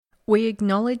We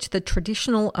acknowledge the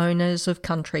traditional owners of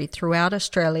country throughout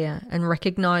Australia and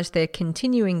recognise their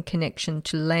continuing connection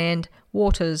to land,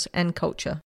 waters and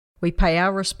culture. We pay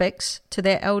our respects to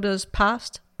their elders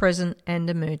past, present and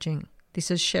emerging. This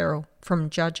is Cheryl from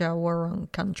Dja Dja Wurrung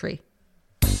country.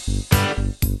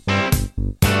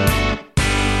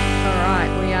 All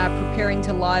right, we are preparing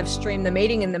to live stream the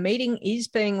meeting, and the meeting is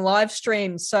being live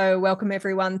streamed. So welcome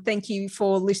everyone. Thank you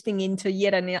for listening into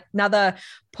yet another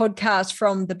podcast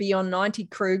from the Beyond 90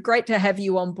 crew. Great to have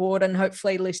you on board and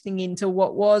hopefully listening into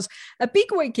what was a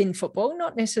big week in football,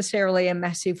 not necessarily a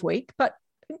massive week, but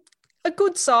a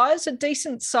good size, a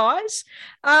decent size.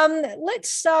 Let's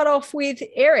start off with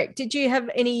Eric. Did you have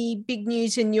any big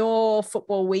news in your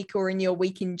football week or in your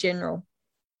week in general?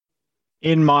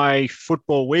 In my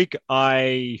football week,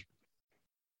 I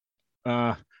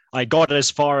got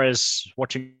as far as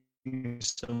watching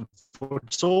some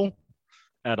futsal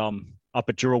at up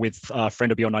at Jura with a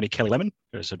friend of Beyond 90, Kelly Lemon,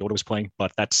 because her daughter was playing.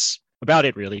 But that's about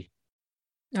it, really.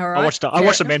 All right. I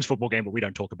watched a men's football game, but we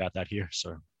don't talk about that here.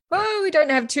 So. Well, we don't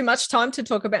have too much time to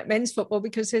talk about men's football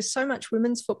because there's so much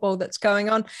women's football that's going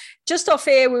on. Just off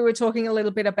air, we were talking a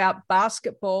little bit about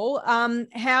basketball.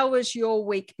 How was your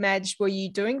week, Madge? Were you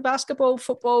doing basketball,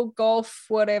 football, golf,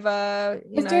 whatever?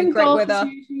 Great weather?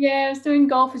 I was doing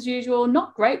golf as usual.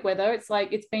 Not great weather.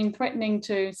 It's been threatening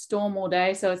to storm all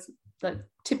day. So it's the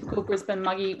typical Brisbane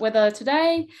muggy weather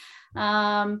today.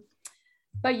 But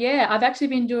yeah, I've actually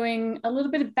been doing a little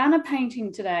bit of banner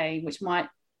painting today, which might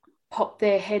pop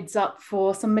their heads up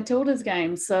for some Matildas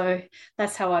games. So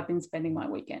that's how I've been spending my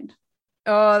weekend.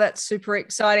 Oh, that's super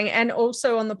exciting. And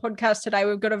also on the podcast today,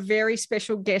 we've got a very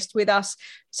special guest with us,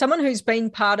 someone who's been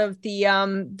part of the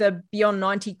Beyond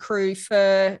 90 crew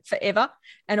for forever.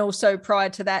 And also prior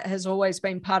to that has always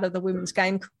been part of the women's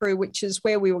game crew, which is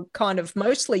where we were kind of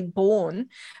mostly born.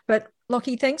 But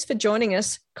Lockie, thanks for joining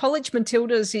us. College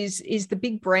Matildas is the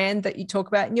big brand that you talk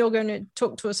about, and you're going to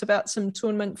talk to us about some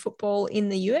tournament football in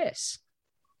the US.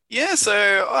 Yeah,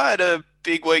 so I had a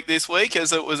big week this week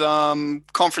as it was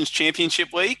conference championship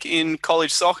week in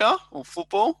college soccer or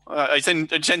football. I tend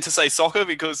to say soccer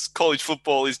because college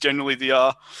football is generally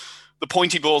the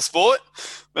pointy ball sport.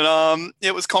 But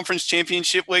it was conference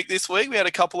championship week this week. We had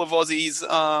a couple of Aussies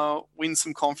win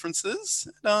some conferences.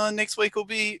 Next week will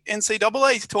be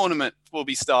NCAA tournament will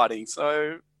be starting.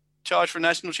 So charge for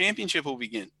national championship will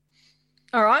begin.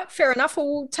 All right, fair enough. Well,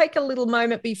 we'll take a little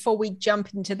moment before we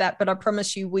jump into that, but I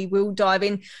promise you we will dive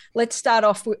in. Let's start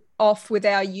off with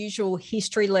our usual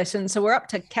history lesson. So we're up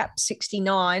to Cap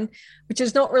 69, which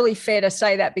is not really fair to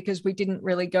say that because we didn't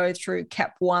really go through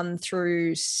Cap 1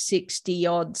 through 60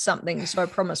 odd something. So I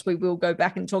promise we will go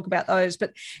back and talk about those.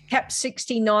 But Cap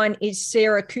 69 is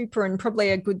Sarah Cooper, and probably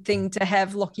a good thing to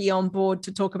have Lockie on board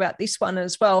to talk about this one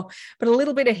as well. But a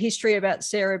little bit of history about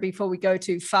Sarah before we go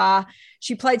too far.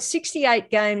 She played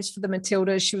 68 games for the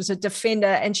Matildas. She was a defender,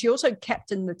 and she also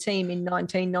captained the team in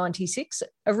 1996,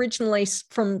 originally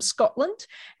from Scotland,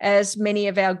 as many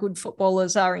of our good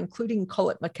footballers are, including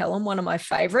Collett McCallum, one of my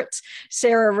favourites.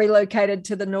 Sarah relocated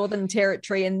to the Northern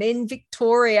Territory and then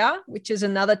Victoria, which is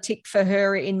another tick for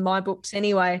her in my books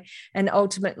anyway, and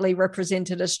ultimately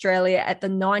represented Australia at the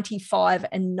 95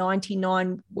 and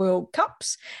 99 World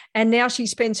Cups. And now she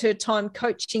spends her time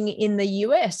coaching in the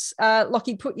US.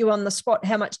 Lockie, put you on the spot.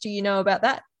 How much do you know about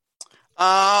that?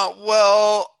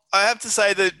 Well, I have to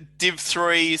say that Div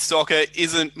 3 soccer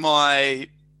isn't my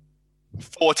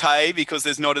forte because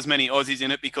there's not as many Aussies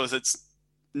in it because it's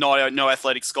no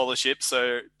athletic scholarship,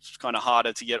 so it's kind of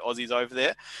harder to get Aussies over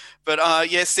there. But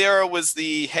Sarah was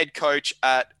the head coach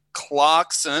at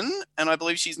Clarkson, and I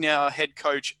believe she's now a head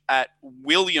coach at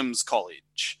Williams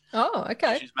College. Oh,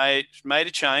 okay. She's made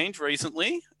a change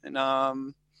recently, and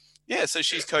so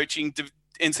she's coaching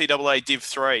NCAA Div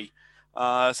 3.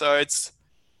 So it's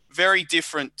very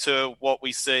different to what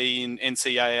we see in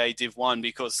NCAA Div 1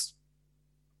 because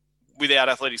without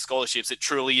athletic scholarships, it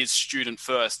truly is student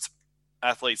first,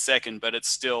 athlete second, but it's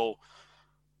still,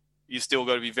 you've still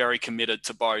got to be very committed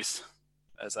to both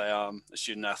as a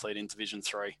student athlete in Division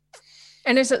 3.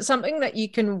 And is it something that you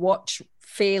can watch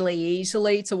fairly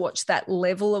easily to watch that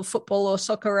level of football or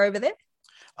soccer over there?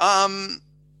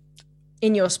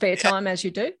 In your spare time, as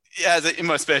you do? Yeah, in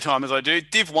my spare time as I do.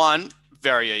 Div 1,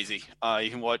 very easy.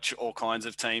 You can watch all kinds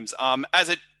of teams. As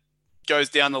it goes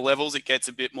down the levels, it gets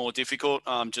a bit more difficult.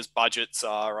 Just budgets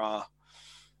are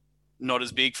not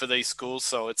as big for these schools,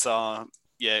 so it's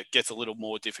it gets a little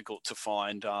more difficult to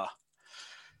find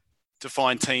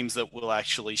teams that will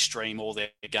actually stream all their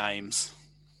games.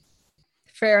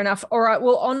 Fair enough. All right.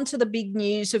 Well, on to the big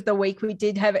news of the week. We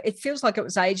did have, it feels like it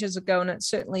was ages ago, and it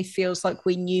certainly feels like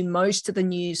we knew most of the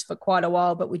news for quite a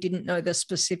while, but we didn't know the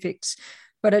specifics.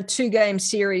 But a 2-game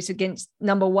series against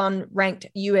number 1 ranked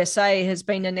USA has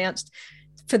been announced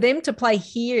for them to play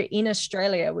here in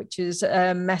Australia, which is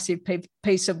a massive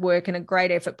piece of work and a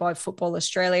great effort by Football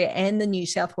Australia and the New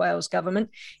South Wales government.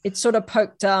 It sort of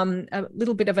poked a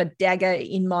little bit of a dagger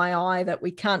in my eye that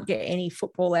we can't get any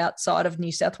football outside of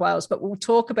New South Wales, but we'll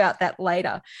talk about that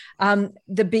later.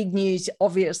 The big news,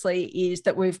 obviously, is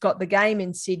that we've got the game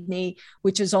in Sydney,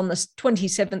 which is on the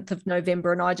 27th of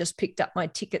November, and I just picked up my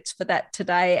tickets for that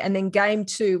today. And then game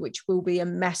 2, which will be a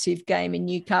massive game in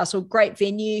Newcastle. Great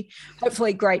venue,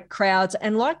 hopefully great crowds,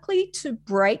 and likely to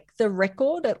break the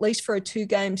record, at least for a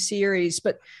 2-game series,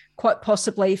 but quite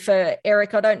possibly for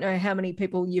Eric. I don't know how many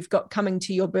people you've got coming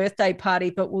to your birthday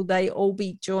party, but will they all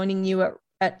be joining you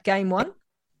at game 1?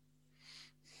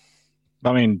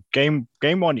 I mean, game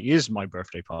 1 is my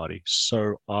birthday party.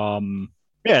 So,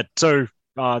 the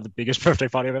biggest birthday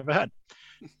party I've ever had.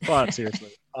 But seriously,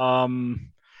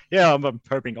 I'm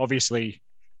hoping, obviously,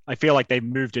 I feel like they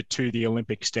moved it to the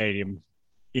Olympic Stadium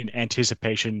in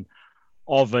anticipation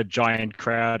of a giant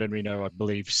crowd. And we know, I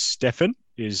believe, Stefan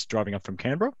is driving up from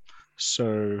Canberra.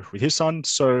 So with his son.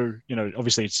 So,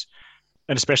 obviously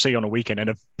and especially on a weekend and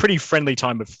a pretty friendly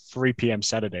time of 3 p.m.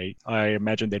 Saturday, I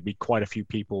imagine there'd be quite a few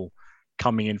people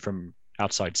coming in from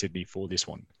outside Sydney for this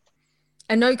one.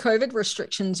 And no COVID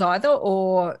restrictions either,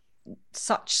 or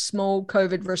such small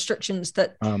COVID restrictions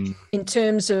that in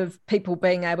terms of people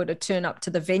being able to turn up to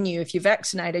the venue, if you're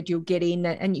vaccinated, you'll get in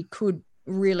and you could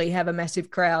really have a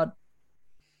massive crowd.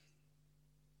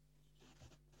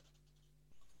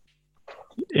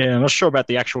 Yeah, I'm not sure about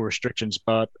the actual restrictions,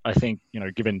 but I think,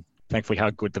 given thankfully how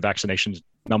good the vaccination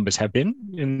numbers have been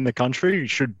in the country,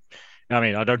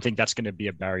 I don't think that's going to be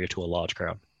a barrier to a large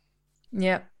crowd.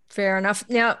 Yeah, fair enough.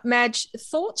 Now, Madge,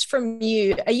 thoughts from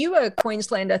you. Are you a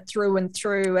Queenslander through and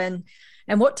through? And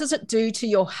what does it do to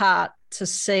your heart to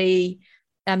see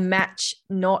a match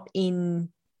not in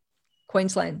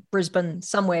Queensland, Brisbane,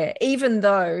 somewhere, even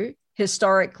though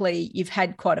historically you've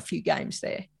had quite a few games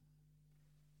there?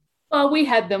 Well, we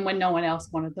had them when no one else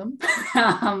wanted them.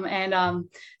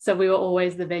 So we were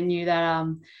always the venue that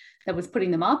was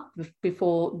putting them up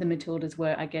before the Matildas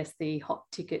were, I guess, the hot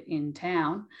ticket in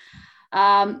town.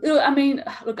 I'm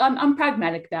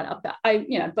pragmatic about it, but I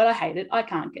hate it. I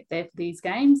can't get there for these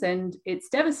games and it's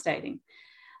devastating.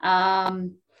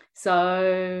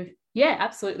 So yeah,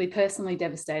 absolutely personally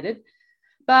devastated.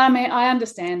 But I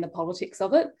understand the politics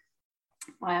of it.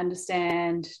 I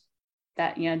understand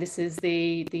that, this is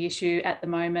the issue at the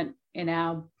moment in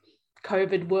our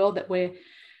COVID world that we're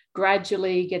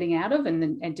gradually getting out of,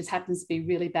 and just happens to be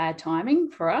really bad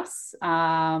timing for us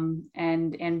and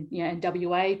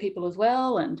WA people as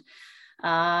well. And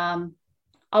I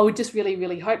would just really,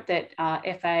 really hope that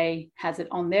FA has it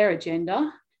on their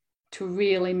agenda to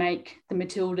really make the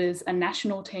Matildas a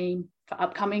national team for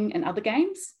upcoming and other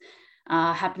games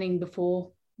happening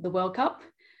before the World Cup.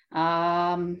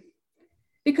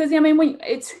 Because,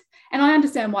 and I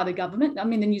understand why the government, the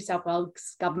New South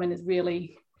Wales government is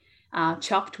really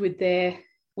chuffed with their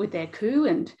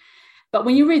coup. But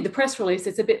when you read the press release,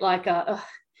 it's a bit like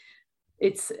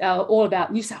it's all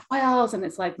about New South Wales, and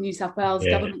it's like New South Wales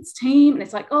government's team. And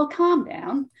it's like, oh, calm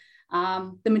down.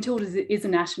 The Matildas is a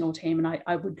national team, and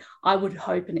I would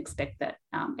hope and expect that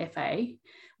FA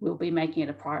will be making it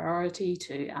a priority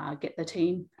to get the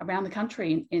team around the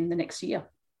country in the next year.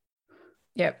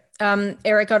 Yeah.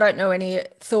 Eric, I don't know any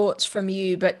thoughts from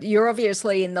you, but you're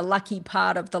obviously in the lucky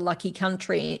part of the lucky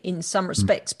country in some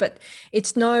respects, but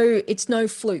it's no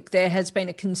fluke. There has been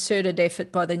a concerted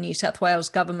effort by the New South Wales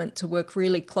government to work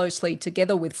really closely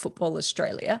together with Football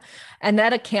Australia. And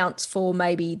that accounts for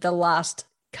maybe the last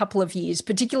couple of years,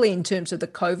 particularly in terms of the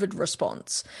COVID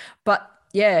response. But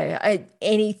yeah,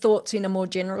 any thoughts in a more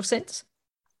general sense?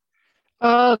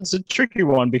 It's a tricky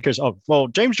one because,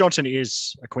 James Johnson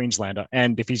is a Queenslander,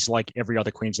 and if he's like every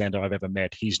other Queenslander I've ever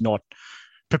met, he's not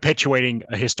perpetuating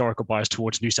a historical bias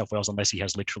towards New South Wales unless he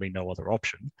has literally no other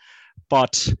option.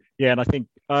 But yeah, and I think,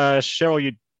 Cheryl,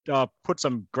 you put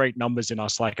some great numbers in our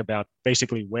Slack about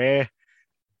basically where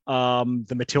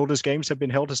the Matildas games have been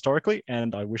held historically,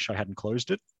 and I wish I hadn't closed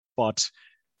it. But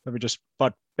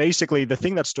basically the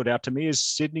thing that stood out to me is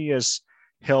Sydney has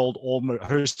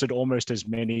hosted almost as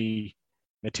many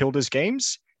Matildas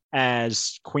games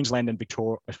as Queensland and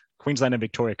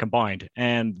Victoria combined,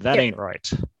 and that ain't right.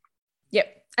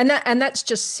 Yep. And that's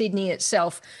just Sydney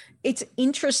itself. It's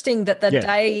interesting that the Yeah.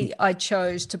 day I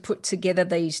chose to put together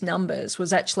these numbers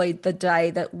was actually the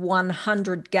day that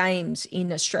 100 games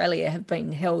in Australia have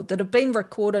been held that have been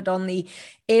recorded on the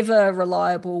ever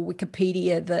reliable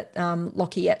Wikipedia that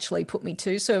Lockie actually put me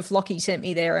to. So if Lockie sent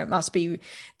me there, it must be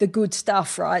the good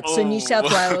stuff, right? So New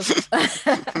South Wales,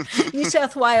 New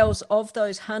South Wales of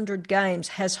those 100 games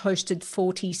has hosted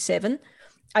 47.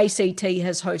 ACT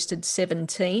has hosted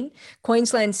 17,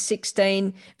 Queensland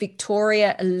 16,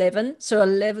 Victoria 11. So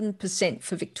 11%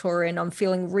 for Victoria, and I'm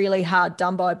feeling really hard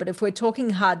done by. But if we're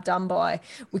talking hard done by,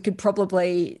 we could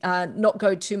probably not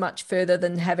go too much further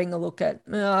than having a look at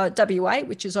WA,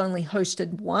 which has only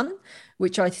hosted one,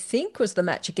 which I think was the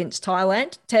match against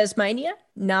Thailand. Tasmania,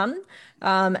 none.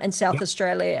 And South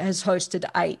Australia has hosted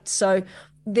 8. So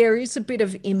there is a bit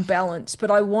of imbalance,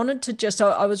 but I wanted to just,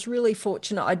 I was really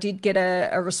fortunate. I did get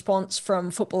a response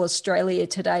from Football Australia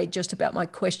today just about my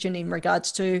question in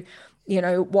regards to,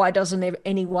 why doesn't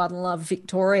anyone love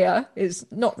Victoria is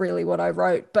not really what I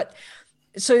wrote. But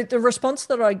so the response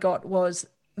that I got was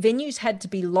venues had to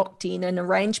be locked in and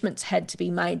arrangements had to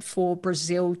be made for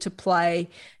Brazil to play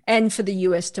and for the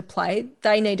US to play.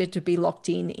 They needed to be locked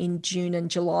in June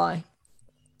and July.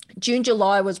 June,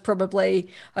 July was probably,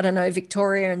 I don't know,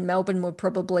 Victoria and Melbourne were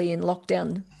probably in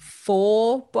lockdown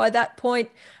 4 by that point,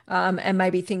 and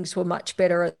maybe things were much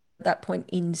better at that point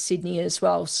in Sydney as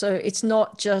well. So it's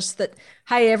not just that,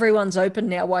 hey, everyone's open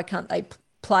now, why can't they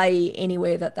play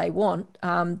anywhere that they want?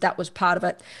 That was part of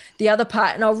it. The other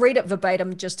part, and I'll read it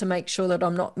verbatim just to make sure that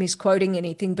I'm not misquoting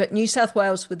anything, but New South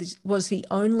Wales was the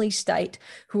only state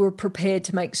who were prepared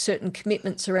to make certain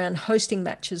commitments around hosting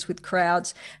matches with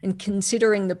crowds and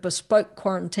considering the bespoke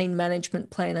quarantine management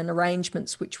plan and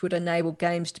arrangements which would enable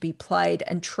games to be played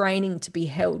and training to be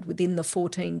held within the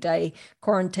 14-day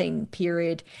quarantine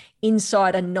period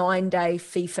inside a 9-day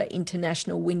FIFA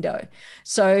international window.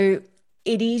 So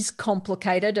it is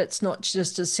complicated. It's not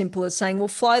just as simple as saying, well,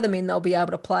 fly them in, they'll be able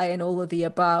to play, and all of the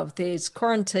above. There's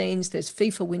quarantines, there's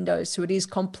FIFA windows, so it is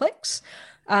complex.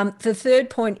 The third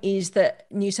point is that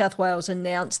New South Wales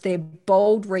announced their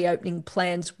bold reopening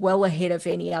plans well ahead of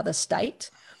any other state.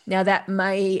 Now, that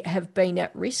may have been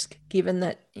at risk, given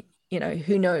that,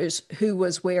 who knows who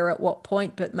was where at what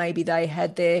point, but maybe they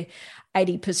had their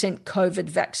 80%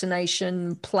 COVID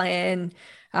vaccination plan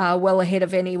well ahead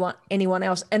of anyone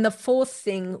else. And the fourth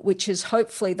thing, which is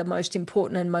hopefully the most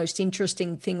important and most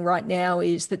interesting thing right now,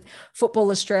 is that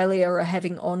Football Australia are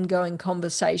having ongoing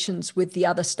conversations with the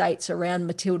other states around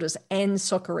Matildas and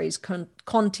Socceroos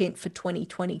content for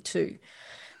 2022.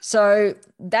 So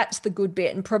that's the good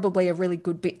bit, and probably a really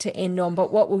good bit to end on.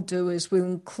 But what we'll do is we'll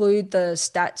include the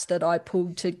stats that I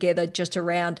pulled together just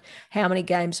around how many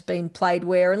games have been played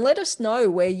where, and let us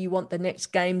know where you want the next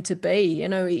game to be.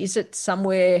 Is it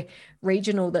somewhere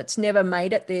regional that's never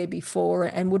made it there before?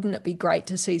 And wouldn't it be great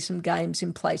to see some games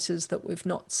in places that we've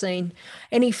not seen?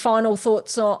 Any final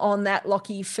thoughts on that,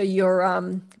 Lockie, for your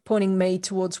pointing me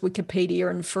towards Wikipedia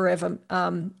and forever,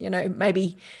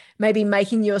 maybe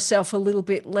making yourself a little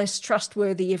bit less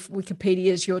trustworthy if Wikipedia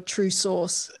is your true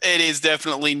source? It is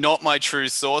definitely not my true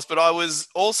source, but I was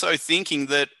also thinking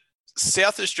that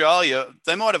South Australia,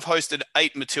 they might have hosted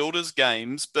 8 Matildas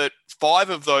games, but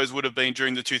 5 of those would have been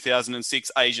during the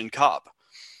 2006 Asian Cup.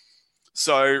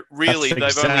 So really,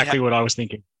 that's exactly what I was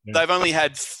thinking. Yeah. They've only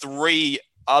had 3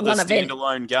 other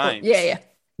standalone games. Yeah.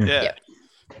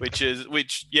 Which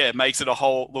makes it a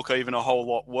whole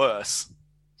lot worse.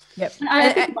 Yep.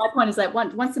 I think my point is that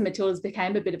once the Matildas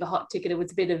became a bit of a hot ticket, it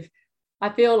was a bit of, I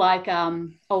feel like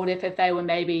old FFA were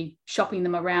maybe shopping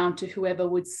them around to whoever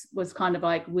was kind of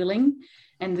like willing,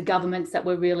 and the governments that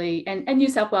were really, and New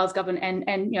South Wales government,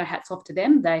 and hats off to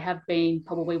them. They have been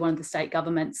probably one of the state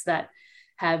governments that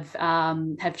have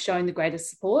shown the greatest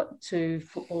support to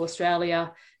Football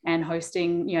Australia and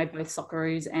hosting, both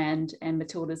Socceroos and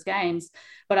Matildas games.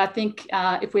 But I think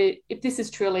if this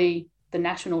is truly the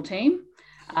national team,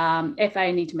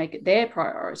 FA need to make it their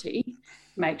priority,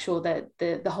 make sure that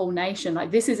the whole nation,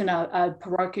 like, this isn't a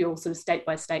parochial sort of state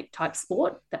by state type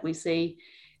sport that we see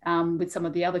with some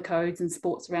of the other codes and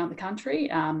sports around the country.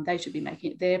 They should be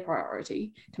making it their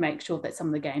priority to make sure that some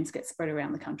of the games get spread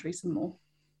around the country some more.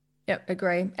 Yep,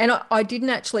 agree. And I didn't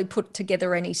actually put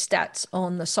together any stats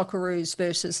on the Socceroos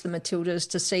versus the Matildas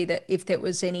to see that if there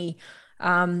was any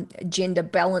gender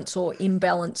balance or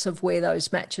imbalance of where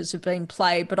those matches have been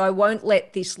played, but I won't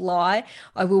let this lie.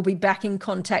 I will be back in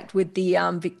contact with the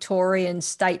Victorian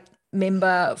state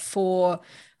member for,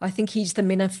 I think he's the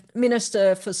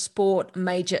Minister for Sport,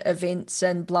 Major Events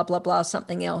and blah, blah, blah,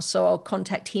 something else. So I'll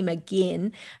contact him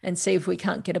again and see if we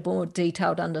can't get a more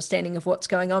detailed understanding of what's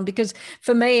going on. Because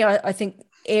for me, I think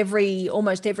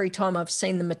almost every time I've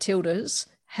seen the Matildas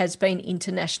has been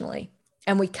internationally.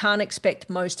 And we can't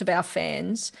expect most of our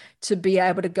fans to be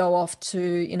able to go off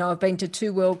to, I've been to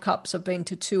 2 World Cups, I've been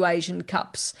to 2 Asian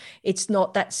Cups. It's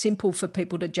not that simple for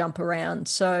people to jump around.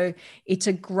 So it's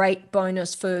a great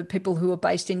bonus for people who are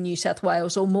based in New South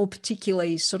Wales, or more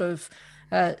particularly sort of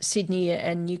Sydney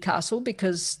and Newcastle,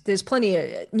 because there's plenty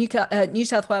of New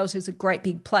South Wales is a great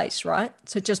big place, right?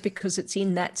 So just because it's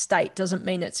in that state doesn't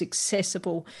mean it's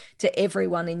accessible to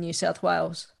everyone in New South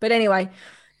Wales. But anyway,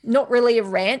 not really a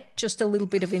rant, just a little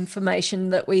bit of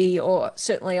information that or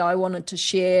certainly I wanted to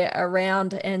share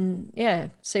around and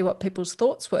see what people's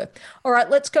thoughts were. All right,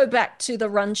 let's go back to the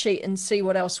run sheet and see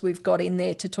what else we've got in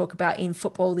there to talk about in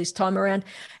football this time around.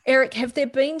 Eric, have there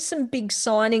been some big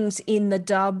signings in the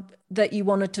dub that you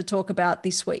wanted to talk about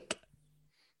this week?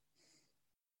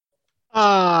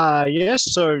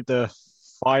 Yes. So the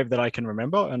 5 that I can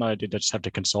remember, and I did just have to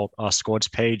consult our squads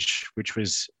page, which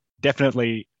was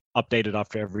definitely updated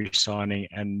after every signing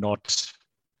and not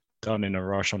done in a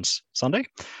rush on Sunday.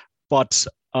 But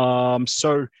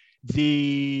sorry,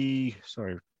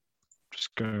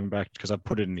 just going back because I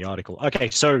put it in the article. Okay,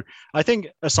 so I think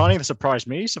a signing that surprised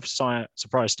me,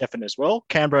 surprised Stefan as well.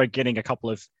 Canberra getting a couple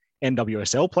of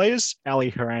NWSL players, Ali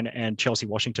Haran and Chelsea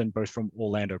Washington, both from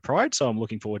Orlando Pride. So I'm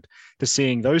looking forward to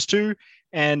seeing those two.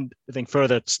 And I think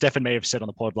further, Stefan may have said on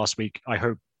the pod last week, I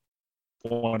hope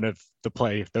one of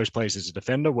those players is a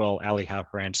defender. Well, Ali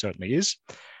Haran certainly is.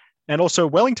 And also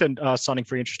Wellington signing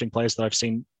 3 interesting players that I've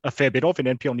seen a fair bit of in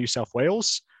NPL New South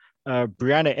Wales.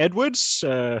 Brianna Edwards,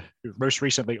 most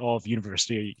recently of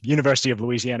University of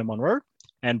Louisiana Monroe,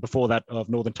 and before that of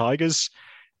Northern Tigers.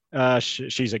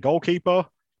 She's a goalkeeper,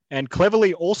 and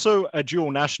cleverly also a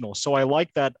dual national. So I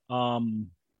like that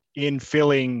in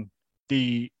filling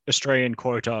the Australian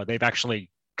quota, they've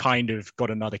actually kind of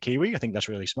got another Kiwi. I think that's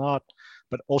really smart.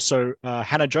 But also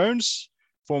Hannah Jones,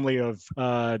 formerly of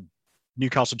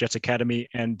Newcastle Jets Academy,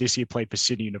 and this year played for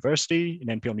Sydney University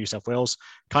in NPL New South Wales,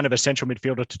 kind of a central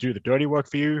midfielder to do the dirty work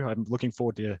for you. I'm looking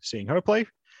forward to seeing her play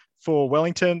for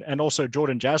Wellington. And also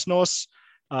Jordan Jasnos,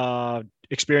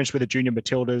 experience with the Junior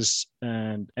Matildas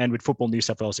and with Football New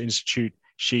South Wales Institute.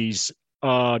 She's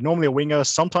normally a winger,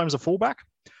 sometimes a fullback.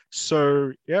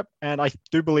 So, yep. And I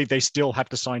do believe they still have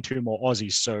to sign 2 more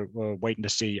Aussies. So we're waiting to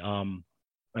see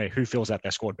who fills out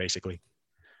their squad, basically.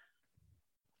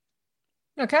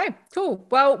 Okay, cool.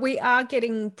 Well, we are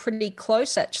getting pretty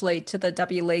close, actually, to the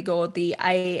W League or the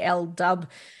AL Dub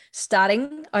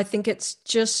starting. I think it's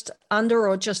just under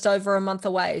or just over a month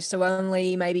away. So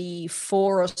only maybe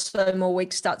 4 or so more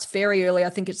weeks. Starts very early. I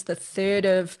think it's the 3rd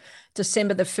of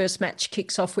December. The first match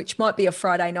kicks off, which might be a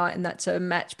Friday night. And that's a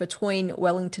match between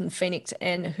Wellington Phoenix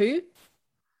and who?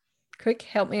 Quick,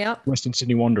 help me out. Western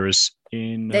Sydney Wanderers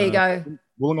in there you go.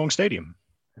 Wollongong Stadium.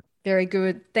 Very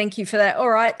good. Thank you for that.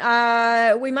 All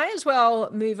right. We may as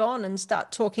well move on and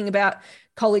start talking about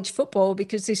college football,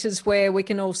 because this is where we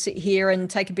can all sit here and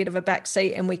take a bit of a back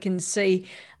seat and we can see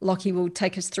Lockie will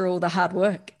take us through all the hard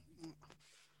work.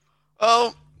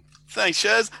 Oh, thanks,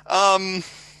 Shaz.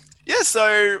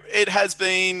 So it has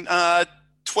been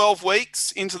 12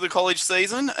 weeks into the college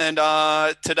season, and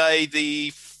today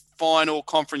the final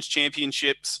conference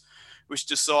championships, which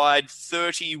decide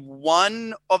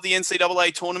 31 of the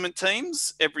NCAA tournament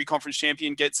teams. Every conference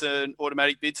champion gets an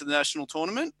automatic bid to the national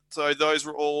tournament. So those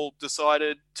were all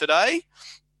decided today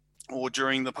or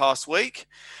during the past week.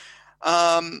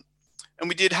 And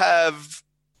we did have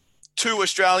 2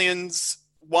 Australians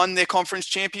won their conference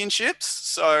championships.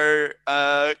 So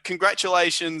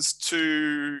congratulations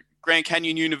to Grand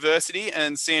Canyon University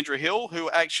and Sandra Hill, who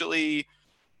actually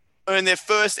earned their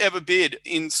first ever bid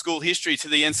in school history to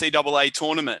the NCAA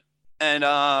tournament. And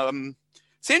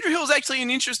Sandra Hill is actually an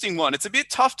interesting one. It's a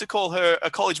bit tough to call her a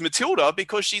college Matilda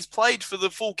because she's played for the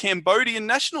full Cambodian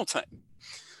national team.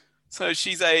 So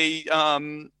she's a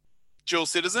dual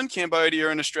citizen, Cambodia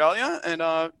and Australia,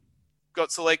 and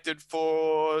got selected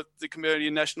for the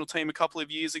Cambodian national team a couple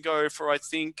of years ago for, I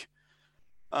think,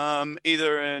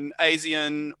 either an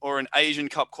ASEAN or an Asian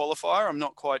Cup qualifier. I'm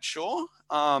not quite sure.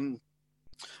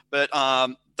 But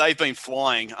they've been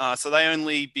flying. So they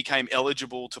only became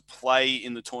eligible to play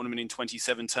in the tournament in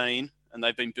 2017, and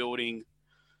they've been building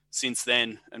since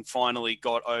then and finally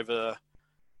got over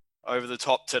the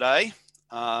top today.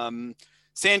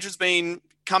 Sandra's been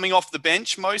coming off the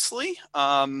bench mostly.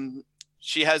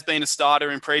 She has been a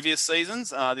starter in previous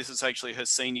seasons. This is actually her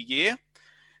senior year.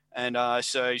 And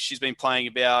so she's been playing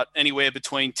about anywhere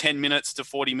between 10 minutes to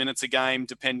 40 minutes a game,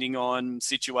 depending on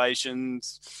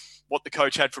situations, what the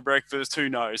coach had for breakfast, who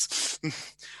knows.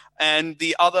 And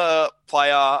the other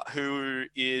player who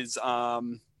is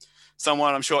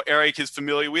someone I'm sure Eric is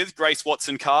familiar with, Grace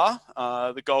Watson-Carr,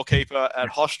 the goalkeeper at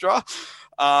Hofstra.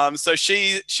 So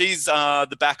she's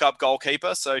the backup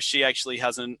goalkeeper. So she actually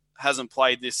hasn't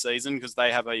played this season because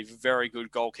they have a very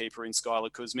good goalkeeper in Skylar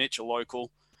Kuzmic, a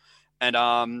local.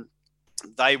 And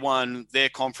they won their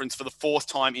conference for the 4th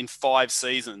time in 5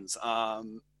 seasons.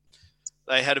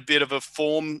 They had a bit of a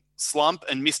form slump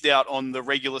and missed out on the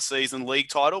regular season league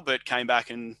title, but came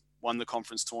back and won the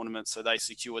conference tournament. So they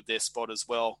secured their spot as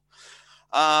well.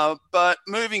 But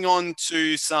moving on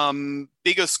to some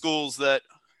bigger schools that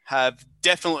have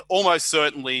definitely, almost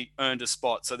certainly earned a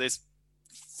spot. So there's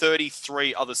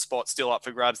 33 other spots still up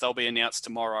for grabs. They'll be announced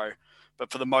tomorrow.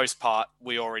 But for the most part,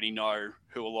 we already know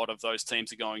who a lot of those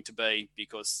teams are going to be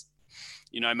because,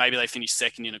 maybe they finished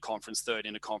 2nd in a conference, 3rd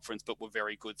in a conference, but were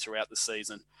very good throughout the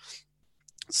season.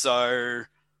 So,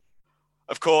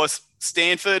 of course,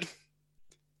 Stanford,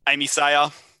 Amy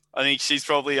Sayer. I think she's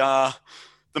probably the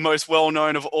most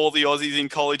well-known of all the Aussies in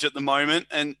college at the moment.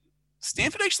 And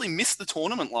Stanford actually missed the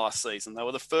tournament last season. They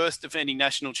were the first defending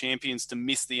national champions to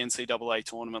miss the NCAA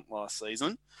tournament last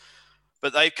season.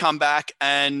 But they've come back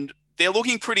and they're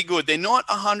looking pretty good. They're not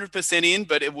 100% in,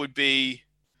 but it would be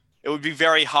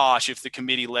very harsh if the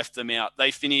committee left them out.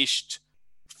 They finished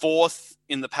 4th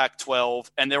in the Pac-12,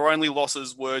 and their only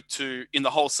losses were in the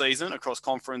whole season across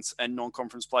conference and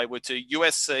non-conference play, were to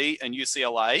USC and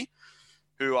UCLA,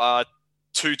 who are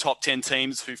 2 top 10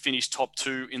 teams who finished top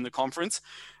 2 in the conference.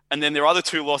 And then their other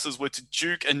 2 losses were to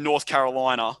Duke and North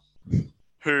Carolina,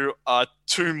 who are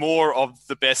 2 more of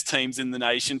the best teams in the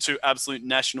nation, 2 absolute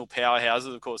national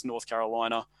powerhouses. Of course, North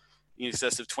Carolina in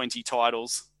excess of 20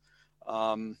 titles.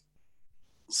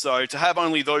 So to have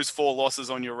only those 4 losses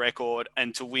on your record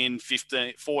and to win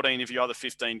 14 of your other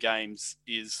 15 games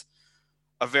is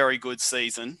a very good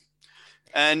season.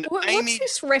 And what's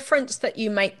this reference that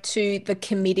you make to the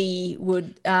committee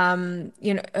would,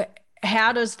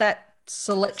 how does that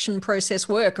selection process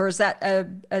work? Or is that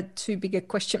a too big a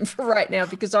question for right now?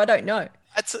 Because I don't know.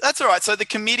 That's all right. So the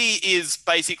committee is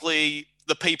basically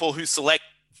the people who select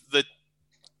the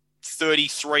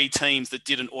 33 teams that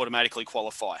didn't automatically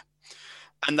qualify.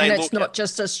 And it's not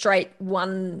just a straight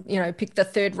one, pick the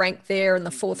 3rd rank there and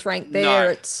the 4th rank there.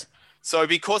 No. So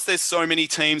because there's so many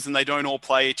teams and they don't all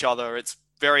play each other, it's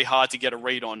very hard to get a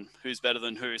read on who's better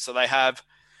than who. So they have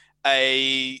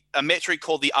a metric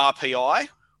called the RPI,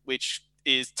 which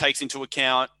takes into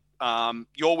account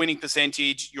your winning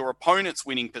percentage, your opponent's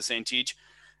winning percentage,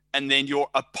 and then your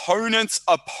opponent's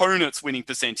winning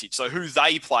percentage. So who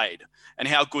they played and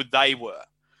how good they were.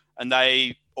 And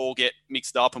they all get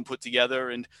mixed up and put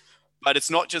together. But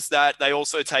it's not just that. They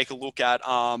also take a look at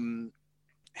how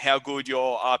good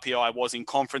your RPI was in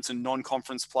conference and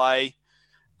non-conference play,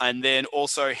 and then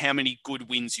also how many good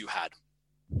wins you had.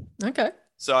 Okay.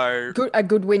 So a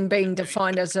good win being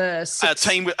defined as a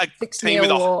team with a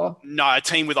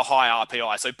high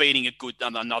RPI. So beating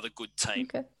another good team.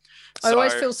 Okay. I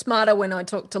always feel smarter when I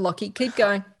talk to Lockie. Keep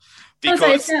going.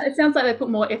 Because it sounds like they put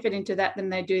more effort into that than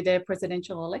they do their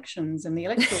presidential elections and the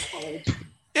electoral college.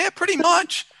 Yeah, pretty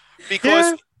much.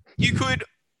 Because you could,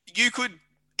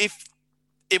 if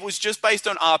it was just based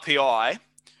on RPI,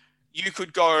 you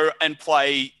could go and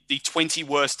play the 20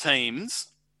 worst teams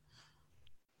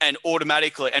and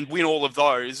automatically and win all of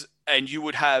those, and you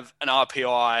would have an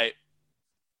RPI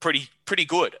pretty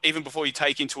good, even before you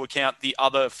take into account the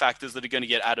other factors that are going to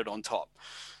get added on top.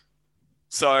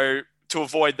 So to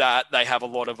avoid that, they have a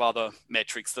lot of other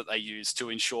metrics that they use to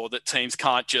ensure that teams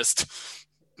can't just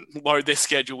load their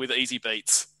schedule with easy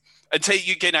beats. Until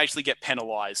you can actually get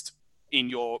penalised in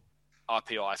your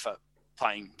RPI for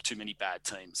playing too many bad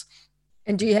teams.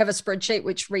 And do you have a spreadsheet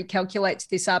which recalculates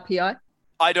this RPI?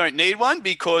 I don't need one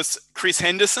because Chris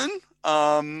Henderson,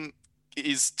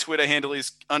 his Twitter handle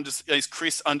is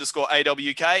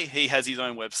Chris_AWK. He has his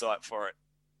own website for it.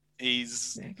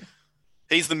 He's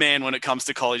the man when it comes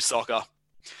to college soccer.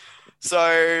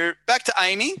 So back to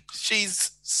Amy.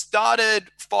 She's started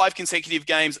 5 consecutive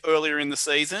games earlier in the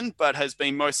season, but has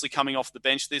been mostly coming off the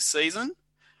bench this season.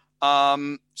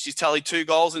 She's tallied 2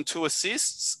 goals and 2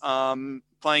 assists,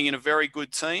 playing in a very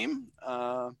good team.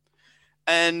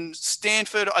 And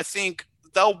Stanford, I think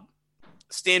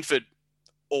Stanford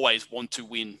always want to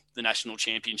win the national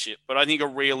championship, but I think a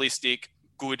realistic,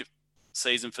 good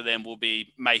season for them will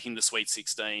be making the Sweet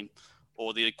 16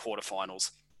 or the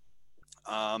quarterfinals.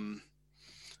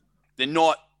 They're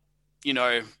not,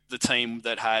 the team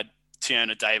that had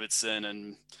Tiana Davidson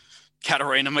and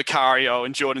Katarina Macario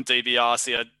and Jordan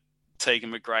DiBiase,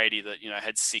 Tegan McGrady that,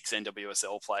 had 6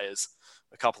 NWSL players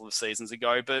a couple of seasons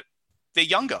ago, but they're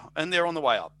younger and they're on the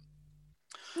way up.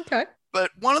 Okay.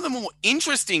 But one of the more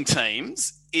interesting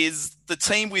teams is the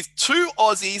team with two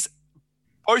Aussies,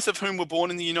 both of whom were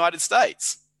born in the United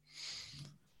States.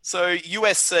 So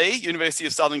USC, University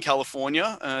of Southern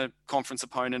California, a conference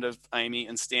opponent of Amy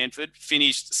and Stanford,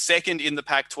 finished second in the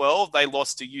Pac-12. They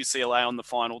lost to UCLA on the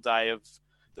final day of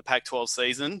the Pac-12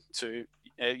 season to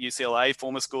UCLA,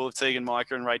 former school of Tegan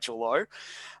Micah and Rachel Lowe.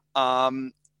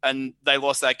 And they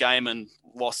lost that game and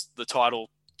lost the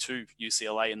title to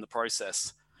UCLA in the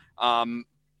process.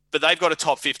 But they've got a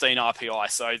top 15 RPI,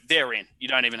 so they're in. You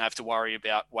don't even have to worry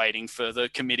about waiting for the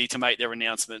committee to make their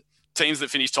announcement. Teams that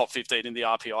finish top 15 in the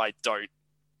RPI don't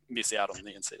miss out on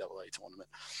the NCAA tournament.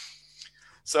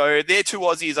 So their two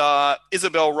Aussies are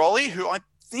Isabel Rowley, who I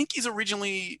think is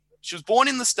she was born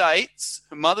in the States.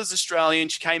 Her mother's Australian.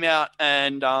 She came out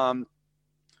and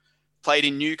played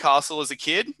in Newcastle as a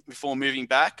kid before moving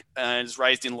back and is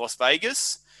raised in Las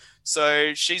Vegas.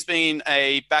 So she's been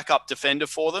a backup defender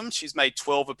for them. She's made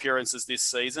 12 appearances this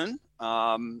season,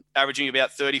 averaging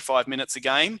about 35 minutes a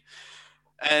game.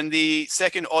 And the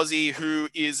second Aussie, who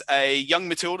is a Young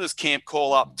Matildas camp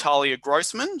call-up, Talia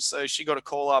Grossman. So she got a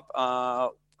call-up, I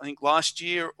think last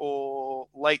year or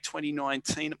late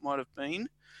 2019 it might have been,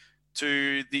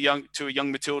 to a Young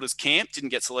Matildas camp. Didn't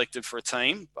get selected for a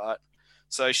team, but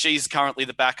so she's currently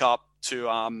the backup to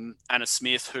Anna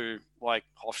Smith, who, like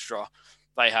Hofstra,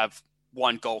 they have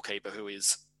one goalkeeper who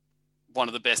is one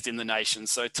of the best in the nation.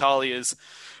 So Talia's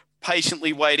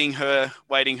patiently waiting her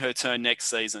turn next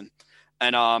season.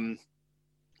 And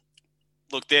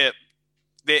look, they're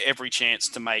every chance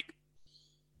to make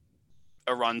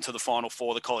a run to the Final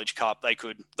Four, the College Cup. They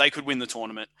could win the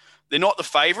tournament. They're not the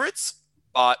favourites,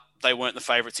 but they weren't the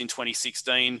favourites in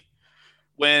 2016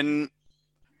 when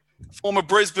former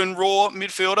Brisbane Roar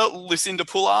midfielder Lucinda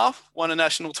Pullar won a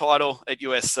national title at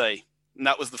USC, and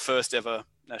that was the first ever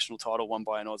national title won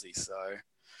by an Aussie. So,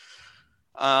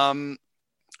 and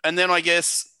then I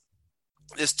guess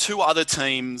there's two other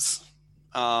teams.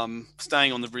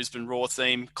 Staying on the Brisbane Roar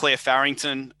theme, Claire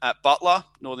Farrington at Butler,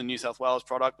 Northern New South Wales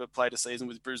product, but played a season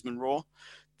with Brisbane Roar.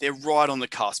 They're right on the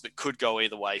cusp. It could go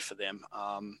either way for them.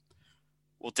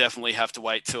 We'll definitely have to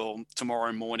wait till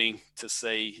tomorrow morning to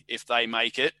see if they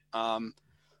make it.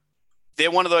 They're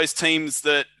one of those teams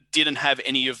that didn't have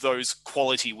any of those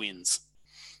quality wins.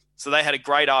 So they had a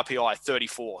great RPI,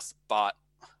 34th, but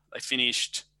they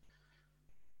finished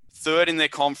third in their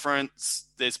conference.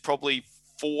 There's probably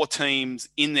 4 teams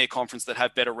in their conference that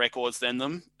have better records than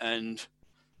them. And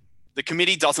the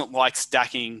committee doesn't like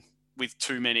stacking with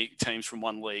too many teams from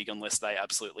one league unless they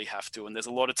absolutely have to. And there's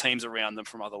a lot of teams around them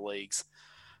from other leagues.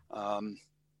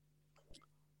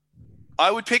 I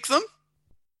would pick them,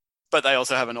 but they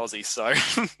also have an Aussie. So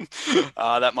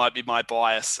that might be my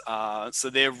bias. So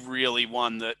they're really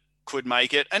one that could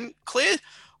make it. And Claire,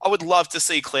 I would love to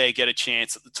see Claire get a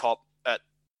chance at the top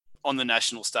on the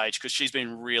national stage because she's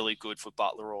been really good for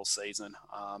Butler all season.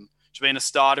 She's been a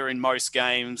starter in most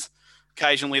games.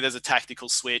 Occasionally there's a tactical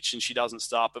switch and she doesn't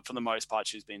start, but for the most part,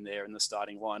 she's been there in the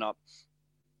starting lineup.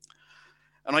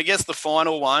 And I guess the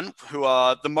final one, who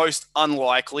are the most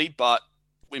unlikely, but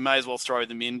we may as well throw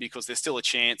them in because there's still a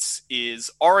chance,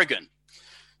 is Oregon.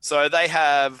 So they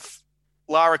have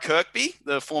Lara Kirkby,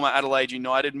 the former Adelaide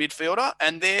United midfielder,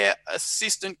 and their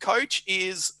assistant coach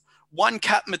is one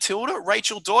cap Matilda,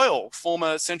 Rachel Doyle,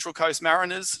 former Central Coast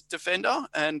Mariners defender,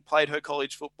 and played her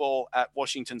college football at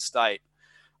Washington State.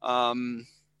 And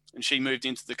she moved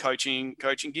into the coaching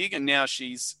gig, and now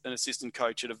she's an assistant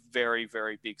coach at a very,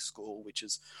 very big school, which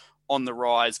is on the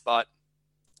rise. But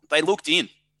they looked in.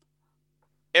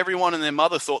 Everyone and their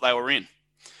mother thought they were in.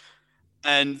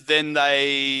 And then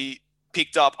they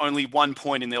picked up only 1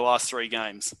 point in their last 3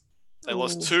 games. They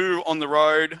lost 2 on the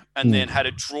road and then had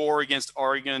a draw against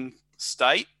Oregon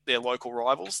State, their local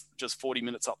rivals, just 40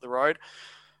 minutes up the road.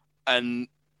 And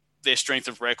their strength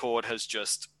of record has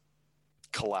just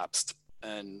collapsed.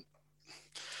 And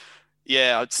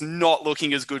yeah, it's not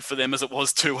looking as good for them as it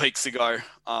was 2 weeks ago.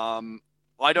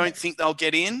 I don't think they'll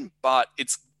get in, but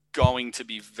it's going to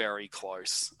be very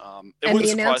close. And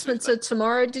the announcements are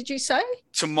tomorrow, did you say?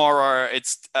 Tomorrow,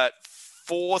 it's at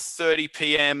 4:30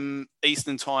 p.m.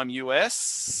 Eastern Time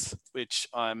US, which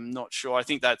I'm not sure. I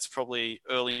think that's probably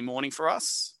early morning for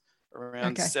us,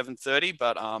 around 7:30.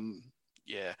 But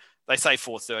yeah, they say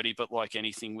 4:30, but like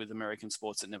anything with American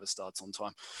sports, it never starts on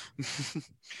time.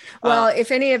 Well,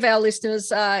 if any of our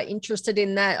listeners are interested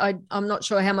in that, I'm not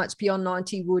sure how much Beyond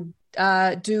 90 would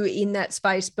do in that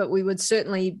space, but we would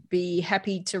certainly be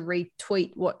happy to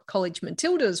retweet what College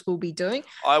Matildas will be doing.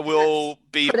 I will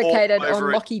be predicated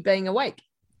on Lockie being awake.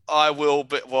 I will,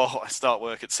 but I start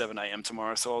work at 7 a.m.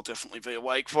 tomorrow, so I'll definitely be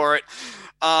awake for it.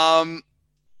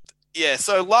 Yeah,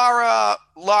 so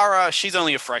Lara, she's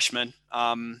only a freshman.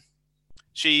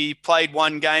 She played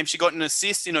one game. She got an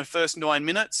assist in her first 9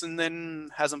 minutes and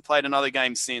then hasn't played another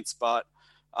game since. But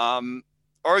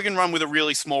Oregon run with a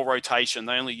really small rotation.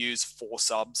 They only use 4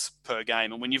 subs per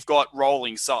game. And when you've got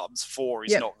rolling subs, 4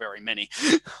 is not very many.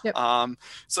 Yep.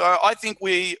 So I think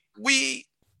we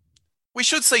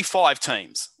should see 5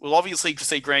 teams. We'll obviously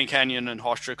see Grand Canyon and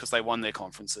Hofstra because they won their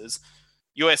conferences.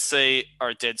 USC are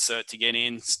a dead cert to get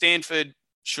in. Stanford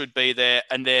should be there.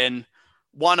 And then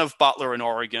one of Butler and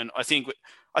Oregon. I think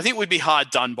we'd be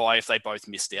hard done by if they both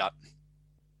missed out.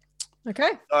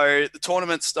 Okay. So the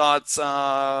tournament starts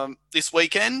this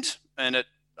weekend, and it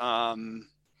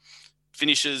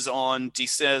finishes on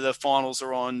December. The finals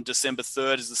are on December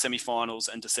 3rd as the semifinals,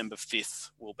 and December 5th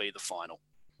will be the final.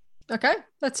 Okay,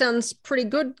 that sounds pretty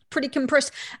good, pretty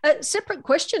compressed. Separate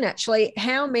question, actually.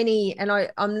 How many, and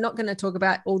I'm not going to talk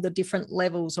about all the different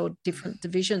levels or different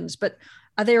divisions, but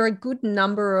are there a good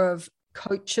number of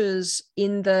coaches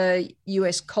in the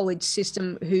US college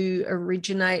system who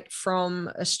originate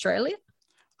from Australia?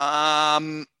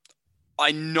 I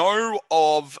know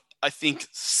of, I think,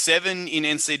 7 in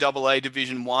NCAA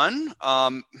Division 1.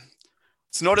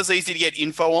 It's not as easy to get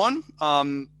info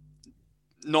on.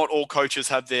 Not all coaches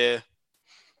have their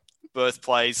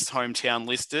birthplace, hometown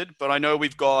listed, but I know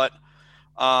we've got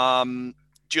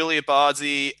Julia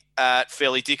Barzi at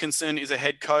Fairleigh Dickinson is a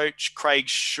head coach. Craig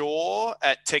Shaw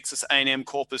at Texas A&M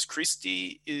Corpus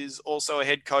Christi is also a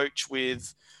head coach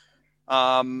with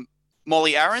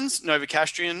Molly Aarons,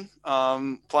 Novocastrian,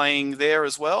 playing there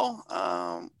as well.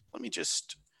 Let me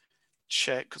just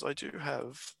check because I do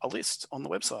have a list on the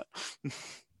website.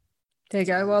 There you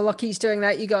go. While Lockie's doing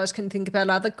that, you guys can think about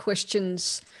other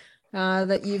questions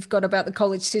that you've got about the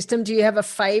college system. Do you have a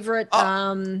favorite?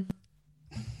 I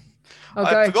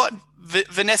forgot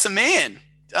Vanessa Mann,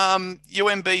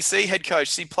 UMBC head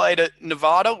coach. She played at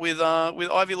Nevada with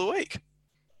Ivy Lueck.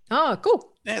 Oh,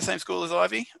 cool. Yeah, same school as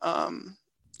Ivy. And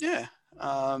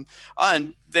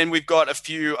then we've got a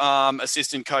few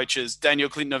assistant coaches. Daniel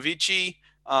Klintnovici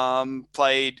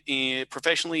played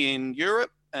professionally in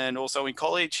Europe and also in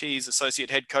college. He's associate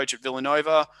head coach at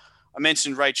Villanova. I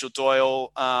mentioned Rachel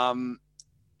Doyle.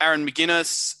 Aaron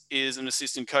McGuinness is an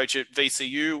assistant coach at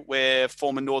VCU, where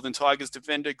former Northern Tigers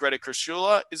defender Greta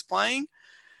Krishula is playing.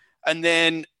 And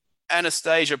then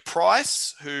Anastasia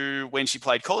Price, who, when she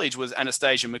played college, was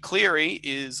Anastasia McCleary,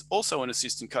 is also an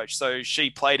assistant coach. So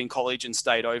she played in college and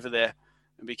stayed over there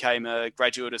and became a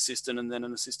graduate assistant and then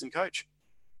an assistant coach.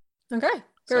 Okay,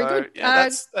 very good. Yeah,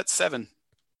 that's 7.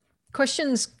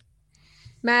 Questions,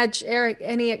 Madge, Eric,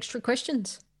 any extra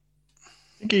questions? I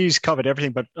think he's covered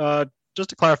everything, but just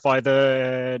to clarify,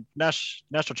 the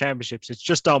national championships, it's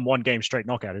just one game straight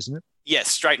knockout, isn't it? Yes,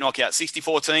 straight knockout.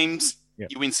 64 teams.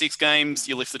 Yep. You win 6 games,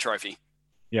 you lift the trophy.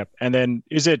 Yep. And then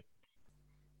is it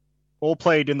all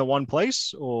played in the one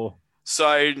place or?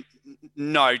 So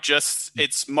no, just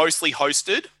it's mostly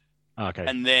hosted. Okay.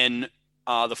 And then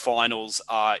the finals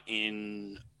are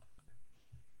in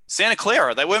Santa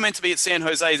Clara. They were meant to be at San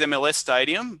Jose's MLS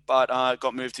Stadium, but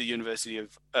got moved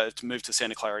to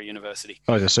Santa Clara University.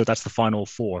 Oh, so that's the final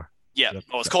 4. Yeah. Yep.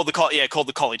 Oh, it's called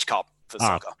the College Cup for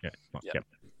soccer. Yeah. Yep.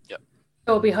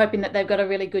 So we'll be hoping that they've got a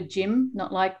really good gym,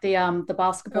 not like the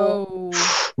basketball.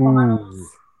 Oh.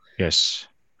 Yes.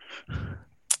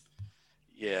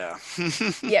 Yeah.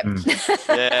 Yep.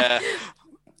 Yeah.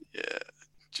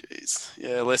 Jeez.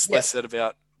 Yeah. Less said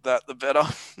about that, the better.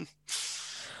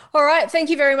 All right. Thank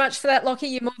you very much for that, Lockie.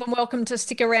 You're more than welcome to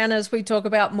stick around as we talk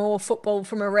about more football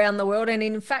from around the world. And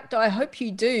in fact, I hope you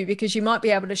do, because you might be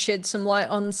able to shed some light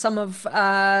on some of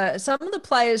the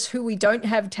players who we don't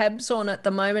have tabs on at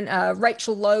the moment.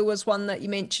 Rachel Lowe was one that you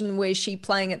mentioned. Where's she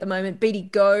playing at the moment? Beattie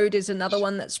Goad is another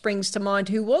one that springs to mind,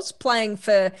 who was playing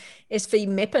for SV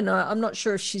Meppen. I'm not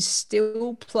sure if she's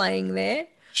still playing there.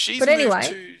 She's moved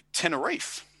to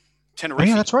Tenerife. Oh,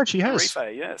 yeah, that's right. She has.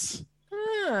 Tenerife, yes.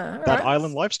 That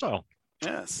island lifestyle.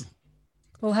 Yes.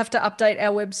 We'll have to update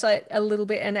our website a little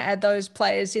bit and add those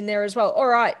players in there as well. All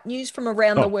right, news from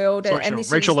around the world.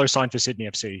 Rachel Lowe signed for Sydney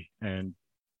FC and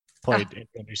played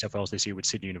in New South Wales this year with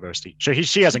Sydney University. So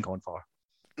she hasn't gone far.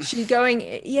 She's going,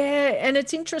 and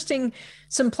it's interesting.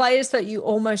 Some players that you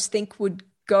almost think would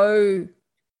go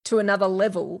to another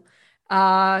level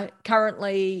are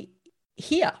currently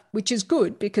here, which is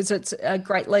good because it's a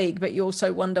great league, but you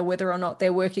also wonder whether or not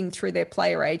they're working through their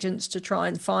player agents to try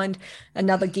and find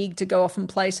another gig to go off and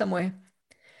play somewhere.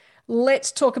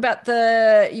 Let's talk about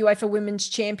the UEFA Women's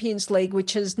Champions League,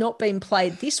 which has not been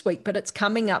played this week, but it's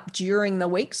coming up during the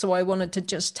week. So I wanted to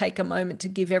just take a moment to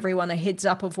give everyone a heads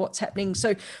up of what's happening.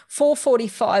 So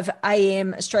 4:45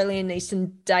 a.m. Australian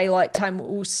Eastern Daylight Time,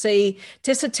 we'll see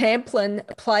Tessa Tamplin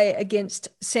play against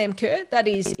Sam Kerr. That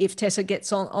is if Tessa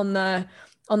gets on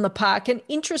the park. And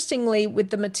interestingly, with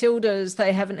the Matildas,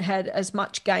 they haven't had as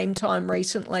much game time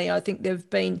recently. I think they've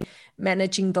been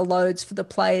managing the loads for the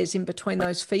players in between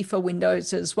those FIFA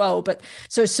windows as well. But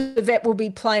so Servette will be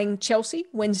playing Chelsea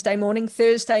Wednesday morning.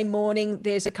 Thursday morning,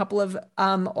 there's a couple of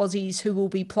Aussies who will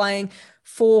be playing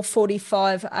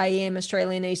 4:45 a.m.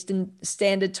 Australian Eastern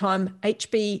Standard Time.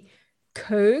 HB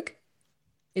Koog,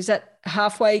 is that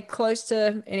halfway close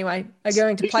to, anyway, are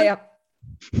going to play up,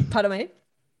 pardon me?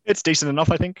 It's decent enough,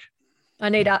 I think. I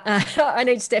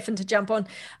need Stefan to jump on.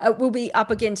 We'll be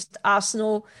up against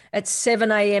Arsenal at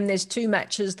 7 a.m. There's two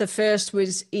matches. The first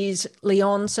is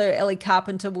Lyon, so Ellie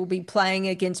Carpenter will be playing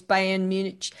against Bayern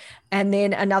Munich. And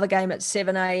then another game at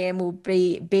 7 a.m. will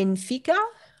be Benfica.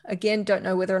 Again, don't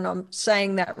know whether I'm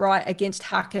saying that right, against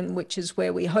Hacken, which is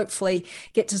where we hopefully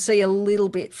get to see a little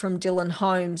bit from Dylan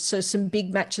Holmes. So some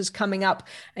big matches coming up,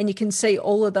 and you can see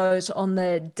all of those on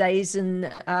the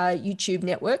DAZN YouTube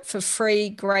network for free.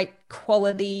 Great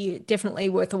quality, definitely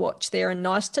worth a watch there, and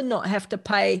nice to not have to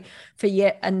pay for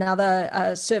yet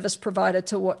another service provider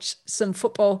to watch some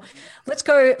football. Let's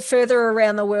go further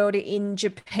around the world. In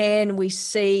Japan, we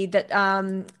see that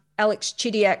Alex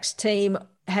Chidiak's team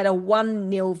had a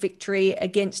 1-0 victory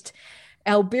against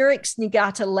Alberic's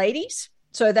Niigata Ladies.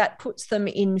 So that puts them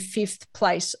in 5th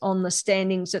place on the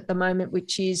standings at the moment,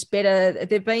 which is better.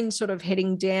 They've been sort of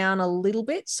heading down a little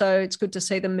bit, so it's good to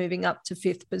see them moving up to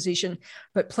 5th position,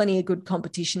 but plenty of good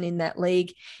competition in that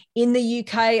league. In the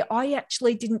UK, I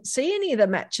actually didn't see any of the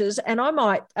matches, and I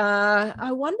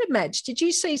wonder, Madge, did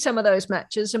you see some of those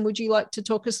matches, and would you like to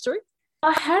talk us through?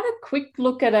 I had a quick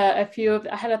look at a few of.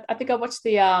 I think I watched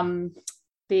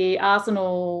the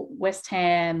Arsenal West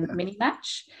Ham mini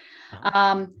match.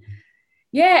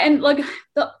 Yeah, and like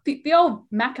the old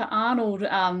Macca Arnold,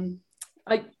 I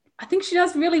think she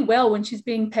does really well when she's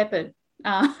being peppered.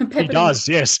 She does,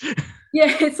 yes.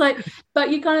 Yeah, it's like, but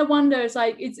you kind of wonder, it's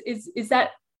like, is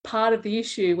that part of the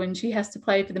issue when she has to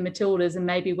play for the Matildas, and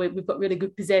maybe we've got really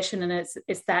good possession, and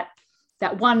it's that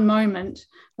one moment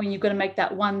when you've got to make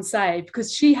that one save,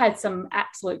 because she had some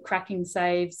absolute cracking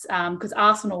saves, because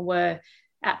Arsenal were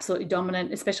absolutely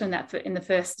dominant, especially in the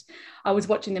first. I was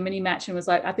watching the mini match and was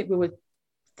like, I think we were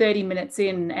 30 minutes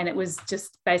in, and it was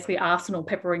just basically Arsenal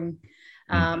peppering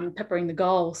the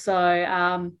goal.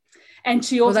 So and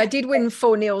she also, they did win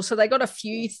 4-0, so they got a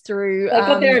few through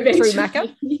through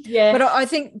Macca. Yeah, but I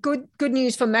think good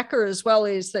news for Macca as well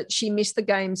is that she missed the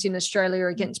games in Australia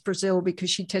against Brazil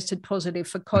because she tested positive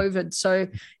for COVID. So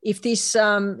if this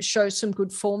shows some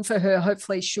good form for her,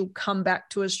 hopefully she'll come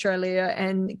back to Australia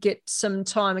and get some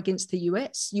time against the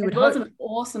US. It was an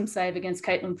awesome save against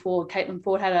Caitlin Ford. Caitlin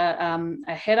Ford had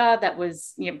a header that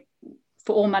was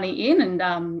for all money in, and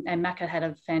Macca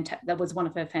had that was one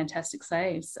of her fantastic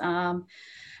saves. And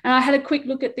I had a quick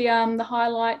look at the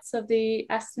highlights of the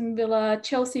Aston Villa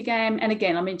Chelsea game, and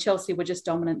again, I mean, Chelsea were just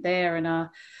dominant there, and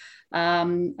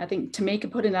I think Tamika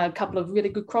put in a couple of really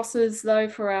good crosses though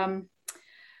for Aston.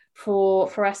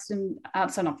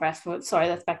 So not for Aston. Sorry,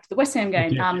 that's back to the West Ham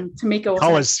game. Tamika also.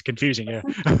 Colours confusing, yeah.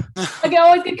 I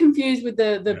always get confused with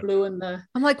the blue and the.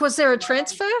 I'm like, was there a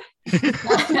transfer?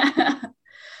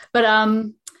 But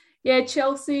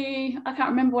Chelsea, I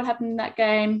can't remember what happened in that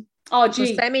game. Oh,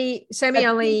 gee. Sammy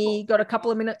only got a couple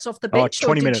of minutes off the bench.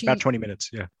 20 minutes, about 20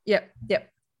 minutes, yeah.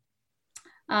 Yep.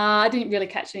 I didn't really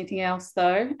catch anything else,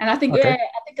 though. And I think, I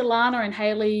think Alana and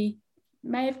Hayley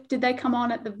did they come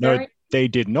on at the very... No, they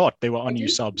did not. They were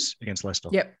unused subs against Leicester.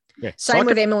 Yep. Yeah. Same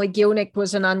with Emily Gilnick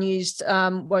was an unused,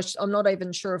 I'm not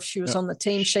even sure if she was on the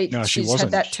team sheet. No, She's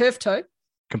wasn't. had that turf toe.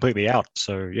 Completely out.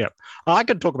 So, yeah. I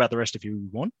can talk about the rest if you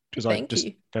want, because I just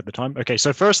had the time. Okay,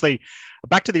 so firstly,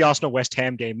 back to the Arsenal-West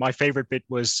Ham game. My favourite bit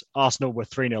was Arsenal were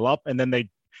 3-0 up, and then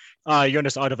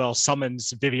Jonas Eidevall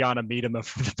summons Viviana Miedema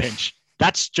from the bench.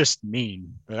 That's just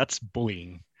mean. That's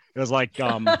bullying. It was like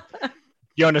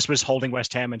Jonas was holding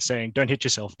West Ham and saying, don't hit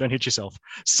yourself.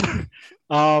 So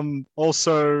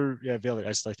also, Villa,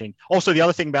 I think. Also, the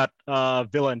other thing about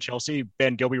Villa and Chelsea,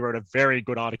 Ben Gilby wrote a very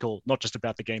good article, not just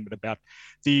about the game, but about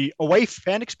the away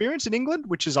fan experience in England,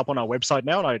 which is up on our website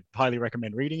now, and I highly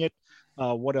recommend reading it.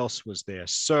 What else was there?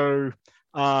 So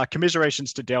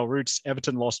commiserations to Dale Roots.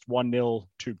 Everton lost 1-0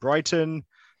 to Brighton.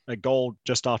 A goal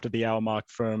just after the hour mark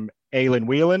from Aylin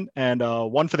Whelan, and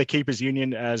one for the Keepers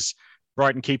Union as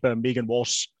Brighton keeper Megan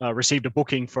Walsh received a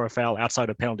booking for a foul outside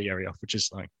a penalty area, which is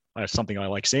like something I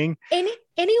like seeing.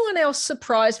 Anyone else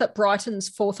surprised that Brighton's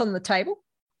fourth on the table?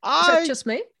 Is that just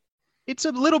me? It's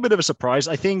a little bit of a surprise.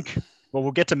 I think, well,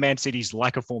 we'll get to Man City's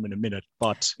lack of form in a minute,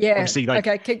 but obviously,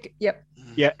 yep.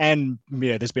 Yeah, and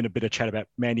there's been a bit of chat about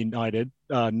Man United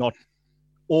not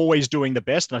always doing the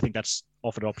best, and I think that's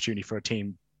offered an opportunity for a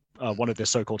team, one of the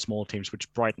so-called small teams,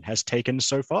 which Brighton has taken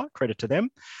so far. Credit to them.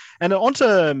 And on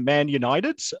to Man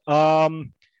United.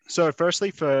 So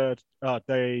firstly, for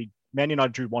the Man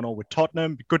United drew 1-1 with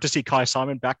Tottenham. Good to see Kai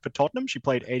Simon back for Tottenham. She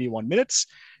played 81 minutes.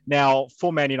 Now,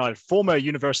 for Man United, former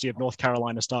University of North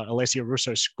Carolina star Alessia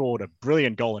Russo scored a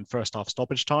brilliant goal in first half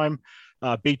stoppage time,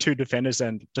 beat two defenders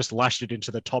and just lashed it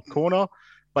into the top corner.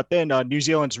 But then New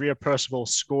Zealand's Ria Percival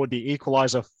scored the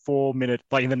equaliser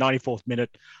in the 94th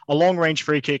minute, a long-range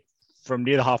free kick from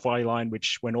near the halfway line,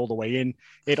 which went all the way in.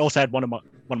 It also had one of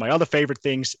my other favourite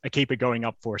things, a keeper going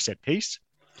up for a set piece.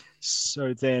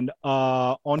 So then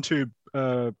on to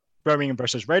Birmingham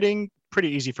versus Reading. Pretty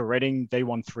easy for Reading. They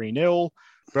won 3-0.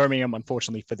 Birmingham,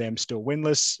 unfortunately for them, still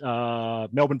winless.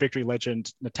 Melbourne Victory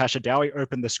legend Natasha Dowie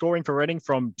opened the scoring for Reading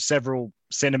from several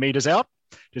centimetres out.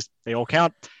 They all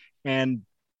count. And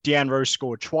Deanne Rose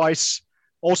scored twice.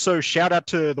 Also, shout out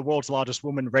to the world's largest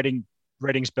woman,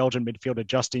 Reading's Belgian midfielder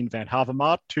Justine van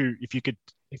Havermaet, who, if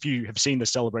you have seen the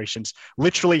celebrations,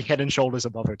 literally head and shoulders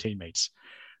above her teammates.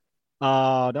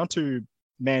 Down to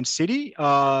Man City.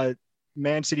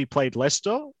 Man City played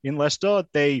Leicester. In Leicester,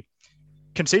 they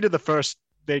conceded first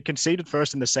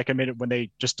in the second minute when they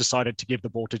just decided to give the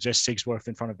ball to Jess Sigsworth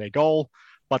in front of their goal.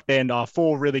 But then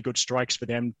 4 really good strikes for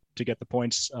them to get the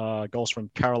points. Goals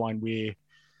from Caroline Weir,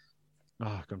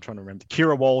 I'm trying to remember,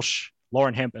 Kira Walsh,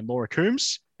 Lauren Hemp, and Laura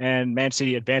Coombs. And Man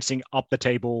City advancing up the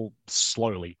table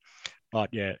slowly. But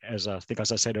yeah, as I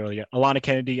said earlier, Alana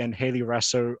Kennedy and Hayley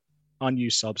Rasso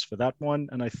unused subs for that one.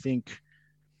 And I think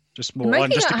just more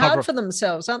making just it hard for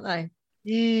themselves, aren't they?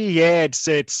 Yeah,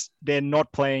 it's they're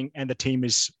not playing and the team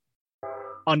is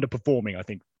underperforming. I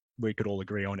think we could all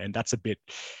agree on, and that's a bit.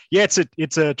 Yeah,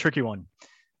 it's a tricky one.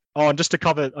 Oh, and just to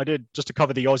cover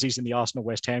the Aussies in the Arsenal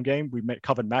West Ham game,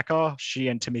 covered Macca. She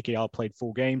and Tamiki R played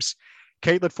 4 games.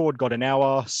 Caitlin Ford got an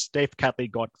hour. Steph Catley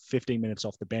got 15 minutes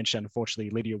off the bench, and unfortunately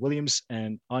Lydia Williams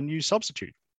an unused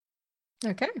substitute.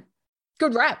 Okay.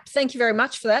 Good wrap. Thank you very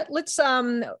much for that. Let's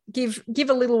give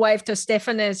a little wave to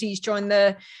Stefan as he's joined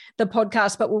the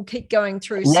podcast, but we'll keep going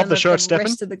through Love the shirt, Stefan.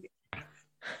 Rest of the.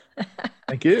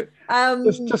 Thank you.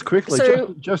 Just quickly,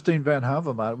 Justine van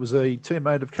Havermaet was a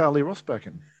teammate of Carly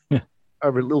Rosbacken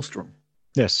over at Lillestrøm.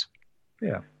 Yes.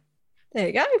 Yeah. There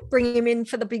you go. Bring him in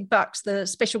for the big bucks, the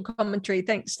special commentary.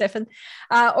 Thanks, Stefan.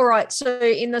 All right. So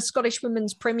in the Scottish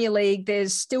Women's Premier League,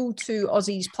 there's still 2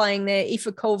 Aussies playing there.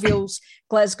 Aoife Colville's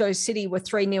Glasgow City were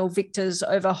 3-0 victors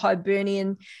over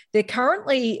Hibernian. They're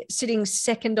currently sitting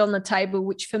second on the table,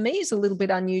 which for me is a little bit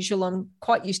unusual. I'm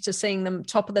quite used to seeing them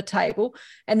top of the table.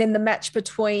 And then the match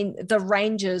between the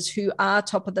Rangers, who are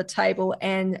top of the table,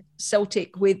 and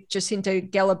Celtic with Jacinta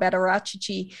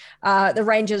Galabadaracici. The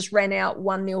Rangers ran out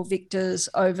 1-0 victors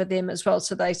over them as well,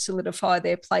 so they solidify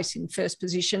their place in first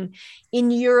position.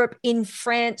 In Europe, in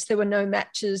France, there were no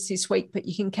matches this week, but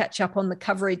you can catch up on the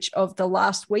coverage of the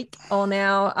last week on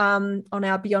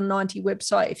our Beyond 90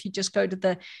 website if you just go to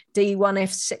the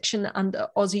D1F section under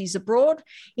Aussies Abroad.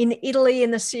 In Italy, in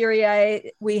the Serie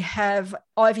A, we have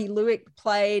Ivy Luick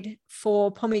played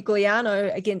for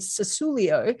Pomigliano against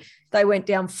Sassuolo. They went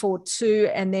down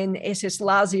 4-2, and then SS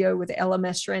Lazio with Ella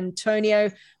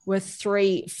Mastrantonio were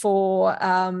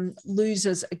 3-4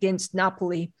 losers against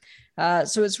Napoli.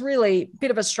 So it's really a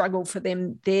bit of a struggle for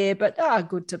them there, but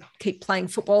good to keep playing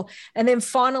football. And then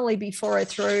finally, before I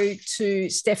throw to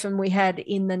Stefan, we had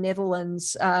in the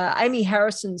Netherlands, Amy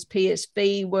Harrison's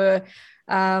PSV were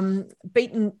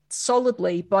beaten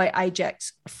solidly by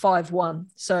Ajax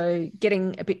 5-1. So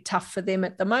getting a bit tough for them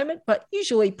at the moment, but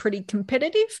usually pretty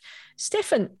competitive.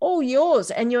 Stefan, all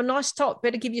yours, and your nice top.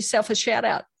 Better give yourself a shout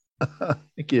out.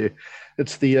 Thank you.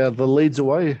 It's the Leeds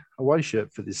away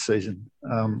shirt for this season,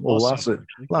 or awesome.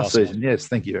 last season. Yes,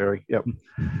 thank you, Eric. Yep. You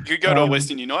could go to a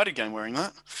Western United game wearing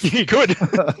that. You could.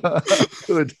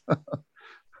 Good.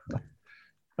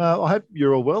 I hope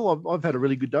you're all well. I've had a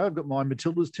really good day. I've got my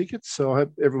Matildas tickets, so I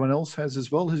hope everyone else has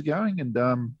as well who's going. And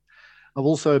I've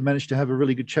also managed to have a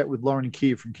really good chat with Lauren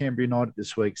Keir from Canberra United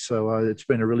this week. So it's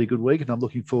been a really good week, and I'm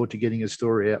looking forward to getting a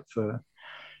story out for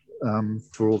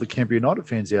all the Canberra United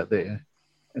fans out there.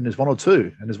 And there's one or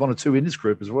two in this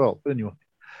group as well. But anyway,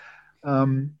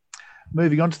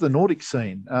 moving on to the Nordic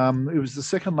scene. It was the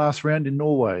second last round in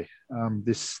Norway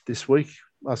this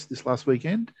last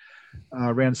weekend,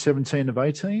 round 17 of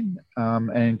 18.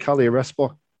 And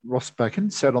Kalia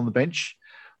Rosbacken sat on the bench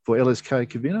for LSK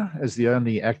Kavina as the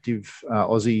only active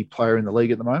Aussie player in the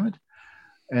league at the moment.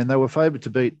 And they were favoured to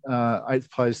beat 8th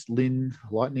place Lynn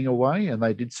Lightning away, and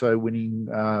they did so, winning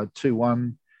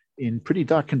 2-1 in pretty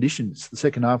dark conditions. The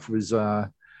second half was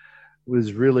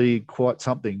really quite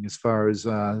something as far as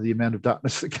the amount of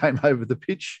darkness that came over the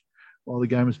pitch while the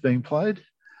game was being played.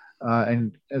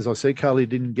 And as I said, Carly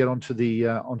didn't get onto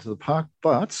the park,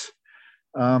 but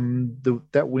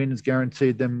that win has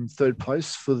guaranteed them 3rd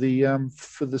place for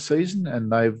the season, and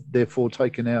they've therefore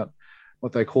taken out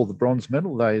what they call the bronze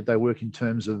medal. They work in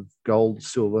terms of gold,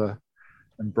 silver,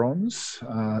 and bronze,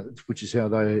 which is how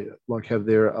they have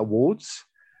their awards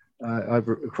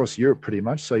over across Europe pretty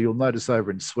much. So you'll notice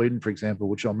over in Sweden, for example,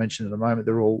 which I'll mention in a moment,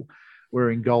 they're all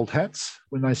wearing gold hats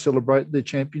when they celebrate their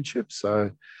championship.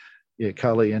 So yeah,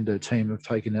 Carly and her team have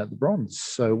taken out the bronze.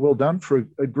 So well done for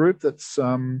a group that's,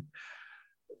 from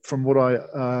what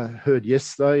I heard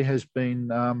yesterday, has been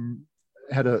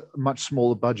had a much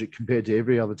smaller budget compared to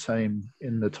every other team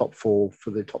in the top 4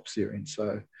 for their top steering.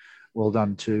 So well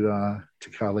done to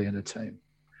Carly and her team.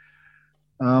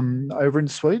 Over in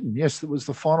Sweden, yes, it was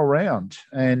the final round,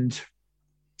 and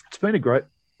it's been a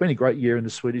great year in the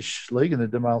Swedish league, in the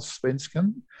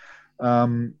Damallsvenskan.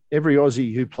 Every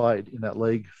Aussie who played in that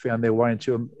league found their way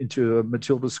into a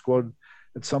Matilda squad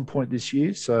at some point this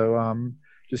year. So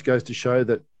just goes to show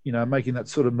that, making that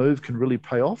sort of move can really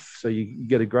pay off. So you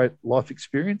get a great life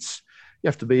experience. You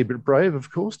have to be a bit brave,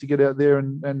 of course, to get out there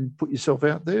and put yourself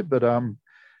out there. But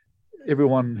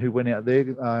everyone who went out there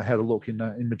had a look in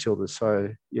Matilda.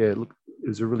 So yeah, look, it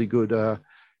was a really good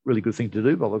thing to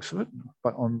do by the looks of it.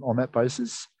 But on that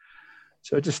basis,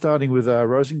 so just starting with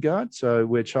Rosengard, so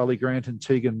where Charlie Grant and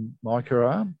Tegan Micah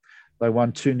are, they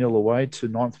won 2-0 away to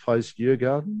 9th place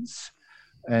Djurgårdens.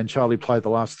 And Charlie played the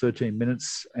last 13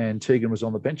 minutes, and Tegan was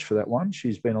on the bench for that one.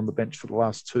 She's been on the bench for the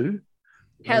last 2.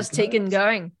 How's Tegan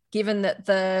going, given that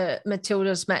the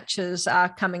Matildas matches are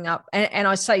coming up? And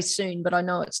I say soon, but I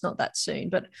know it's not that soon.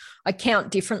 But I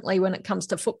count differently when it comes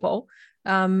to football.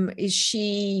 Is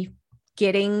she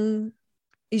getting...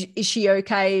 Is she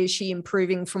okay? Is she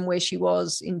improving from where she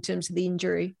was in terms of the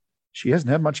injury? She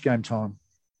hasn't had much game time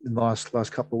in the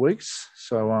last couple of weeks.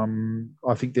 So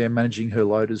I think they're managing her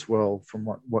load as well, from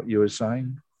what you were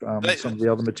saying, some of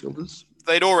the other Matildas.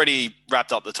 They'd already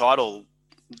wrapped up the title,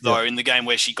 though, in the game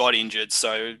where she got injured.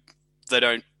 So they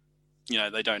don't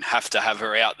have to have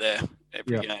her out there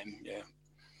every game. Yeah.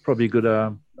 Probably a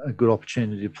good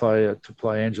opportunity to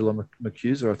play Angela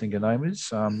McCuser, I think her name is,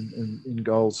 in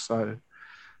goals. So,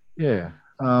 yeah.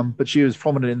 But she was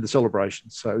prominent in the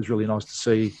celebration. So it was really nice to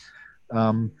see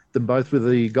them both with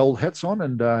the gold hats on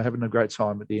and having a great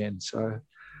time at the end. So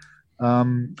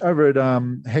over at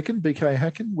Häcken, BK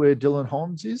Häcken, where Dylan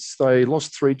Holmes is, they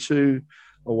lost 3-2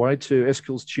 away to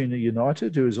Eskilstuna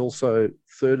United, who is also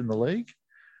 3rd in the league.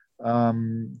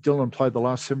 Dylan played the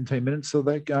last 17 minutes of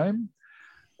that game,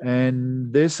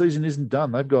 and their season isn't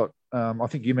done. They've got, I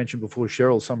think you mentioned before,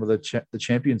 Cheryl, some of the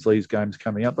Champions League games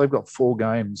coming up. They've got 4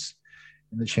 games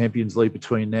in the Champions League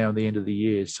between now and the end of the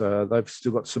year. So they've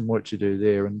still got some work to do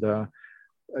there. And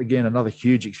again, another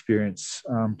huge experience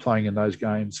playing in those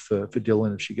games for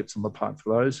Dylan if she gets on the park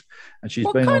for those. And she's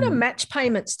what kind of match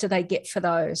payments do they get for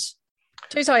those?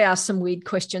 Geez, I asked some weird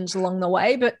questions along the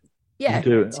way, but yeah.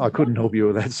 I couldn't help you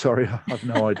with that. Sorry, I have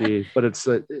no idea. But it's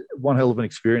one hell of an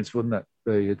experience, wouldn't it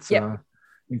be? It's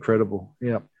incredible.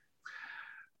 Yeah.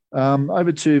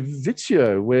 Over to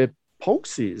Vizio, where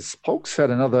Polks is. Polks scored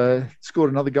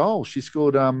another goal. She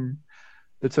scored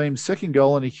the team's second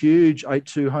goal in a huge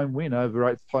 8-2 home win over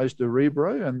 8th place to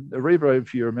Rebro. And Rebro,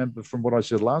 if you remember from what I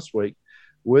said last week,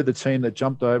 were the team that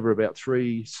jumped over about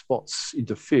 3 spots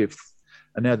into 5th,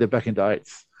 and now they're back into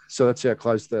 8th. So that's how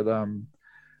close that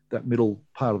middle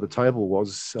part of the table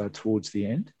was towards the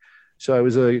end. So it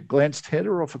was a glanced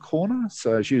header off a corner.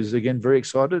 So she was, again, very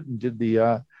excited and did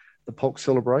the Polks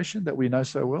celebration that we know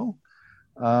so well.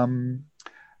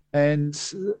 And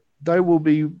they will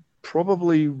be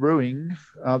probably ruining,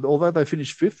 although they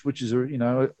finished 5th, which is a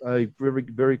very,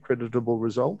 very creditable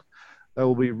result. They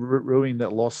will be ruining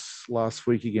that loss last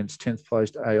week against 10th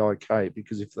placed AIK,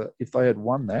 because if they had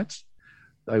won that,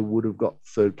 they would have got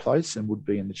 3rd place and would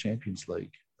be in the Champions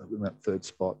League in that 3rd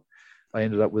spot. They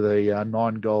ended up with a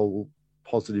 9-goal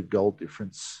positive goal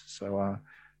difference. So a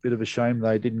bit of a shame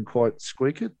they didn't quite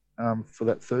squeak it for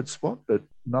that 3rd spot, but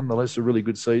nonetheless a really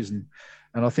good season.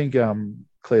 And I think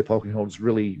Claire Polkinghorn is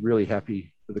really, really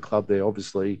happy with the club there,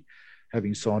 obviously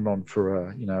having signed on for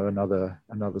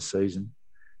another season.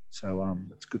 So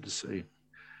it's good to see.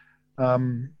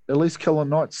 Elise Keller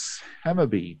Knights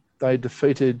Hammarby, they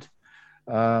defeated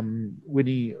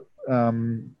Winnie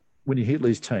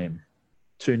Hitley's team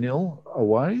 2-0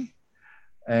 away.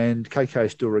 And KK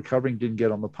is still recovering, didn't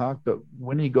get on the park. But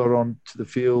when he got on to the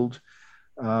field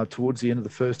towards the end of the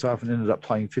first half and ended up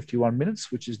playing 51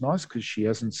 minutes, which is nice because she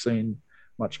hasn't seen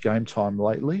much game time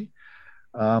lately.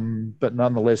 But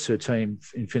nonetheless, her team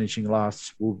in finishing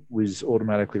last was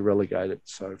automatically relegated,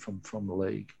 so from the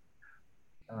league.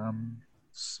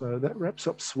 So that wraps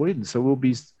up Sweden. So we'll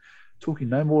be talking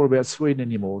no more about Sweden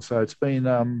anymore. So it's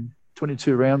been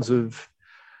 22 rounds of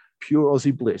pure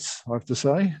Aussie bliss, I have to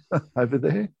say, over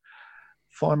there.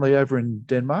 Finally over in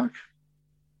Denmark.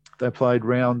 They played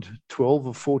round 12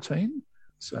 of 14,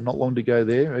 so not long to go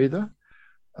there either.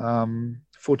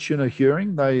 Fortuna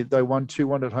Huring, they won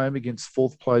 2-1 at home against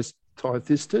fourth place Tai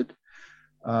Thisted.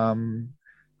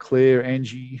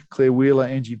 Claire Wheeler,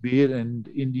 Angie Beard, and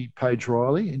India Page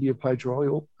Riley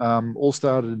all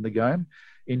started in the game.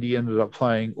 India ended up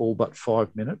playing all but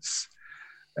 5 minutes.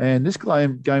 And this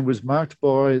game was marked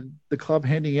by the club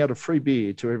handing out a free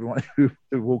beer to everyone who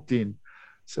walked in.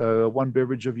 So one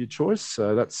beverage of your choice.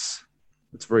 So that's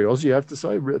very Aussie, I have to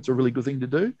say. It's a really good thing to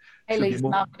do. Haley's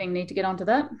marketing need to get onto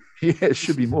that. Yeah, it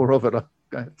should be more of it, I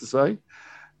have to say.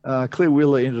 Claire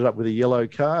Wheeler ended up with a yellow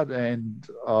card, and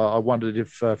I wondered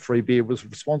if free beer was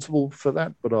responsible for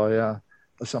that, but I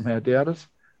somehow doubt it.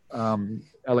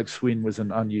 Alex Swin was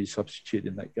an unused substitute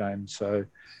in that game, so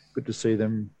good to see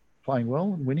them playing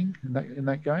well and winning in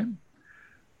that game.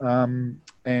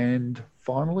 And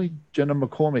finally, Jenna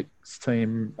McCormick's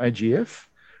team, AGF,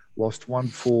 lost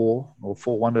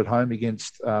 4-1 at home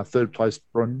against third place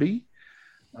Brøndby.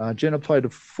 Jenna played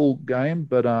a full game,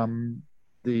 but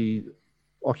the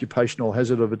occupational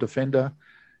hazard of a defender,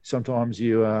 sometimes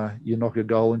you knock a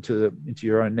goal into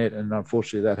your own net, and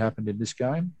unfortunately that happened in this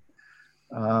game.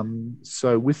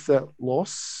 So with that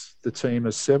loss, the team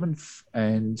are 7th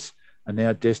and are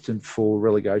now destined for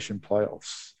relegation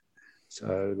playoffs.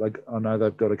 So I know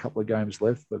they've got a couple of games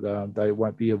left, but they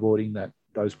won't be avoiding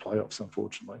those playoffs,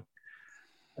 unfortunately.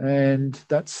 And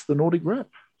that's the Nordic wrap.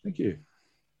 Thank you.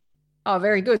 Oh,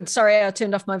 very good. Sorry, I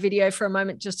turned off my video for a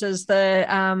moment just as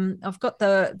I've got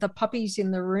the puppies in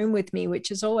the room with me,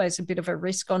 which is always a bit of a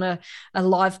risk on a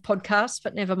live podcast,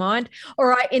 but never mind. All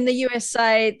right, in the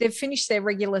USA, they've finished their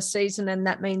regular season, and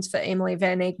that means for Emily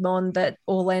Van Egmond that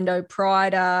Orlando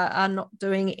Pride are not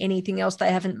doing anything else.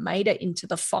 They haven't made it into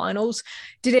the finals.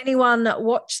 Did anyone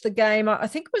watch the game? I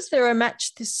think was there a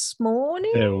match this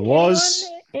morning? There was.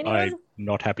 Anyone? I'm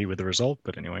not happy with the result,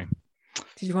 but anyway.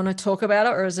 Did you want to talk about it,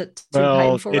 or is it too it's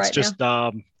painful right now? just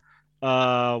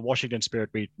Washington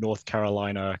Spirit beat North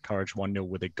Carolina Courage 1-0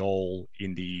 with a goal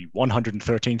in the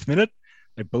 113th minute.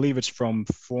 I believe it's from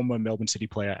former Melbourne City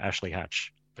player Ashley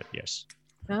Hatch, but yes.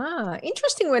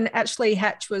 Interesting when Ashley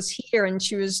Hatch was here, and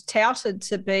she was touted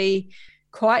to be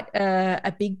quite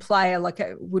a big player,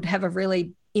 would have a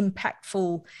really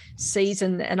impactful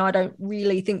season, and I don't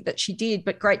really think that she did,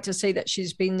 but great to see that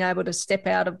she's been able to step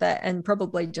out of that and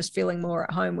probably just feeling more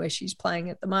at home where she's playing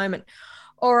at the moment.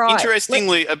 All right.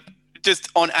 Interestingly, just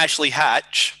on Ashley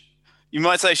Hatch, you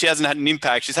might say she hasn't had an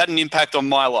impact. She's had an impact on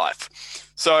my life.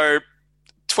 So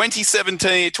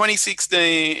 2016, so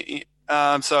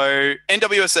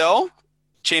NWSL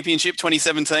Championship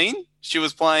 2017, she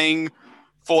was playing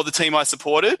for the team I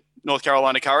supported, North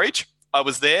Carolina Courage. I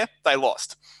was there. They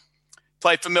lost.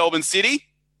 Played for Melbourne City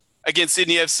against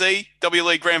Sydney FC, W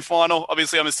League Grand Final.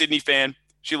 Obviously, I'm a Sydney fan.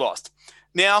 She lost.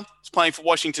 Now, she's playing for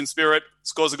Washington Spirit,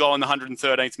 scores a goal in the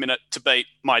 113th minute to beat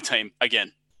my team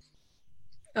again.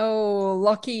 Oh,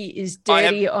 Lockie is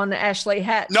dirty on Ashley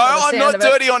Hatch. No, I'm not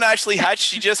dirty on Ashley Hatch.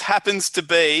 She just happens to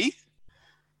be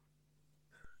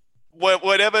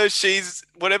whatever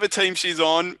team she's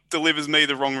on delivers me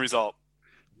the wrong result.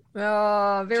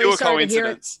 Oh, very pure sorry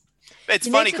coincidence. It's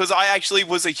funny because I actually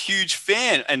was a huge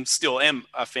fan, and still am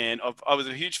a fan of. I was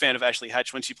a huge fan of Ashley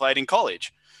Hatch when she played in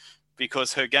college,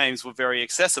 because her games were very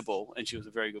accessible and she was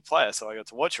a very good player. So I got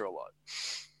to watch her a lot.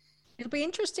 It'll be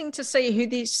interesting to see who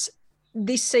this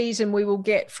season we will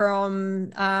get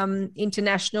from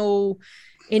international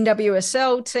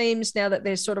NWSL teams now that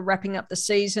they're sort of wrapping up the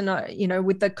season.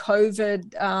 With the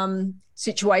COVID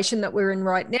situation that we're in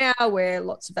right now, where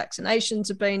lots of vaccinations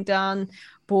have been done,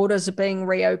 borders are being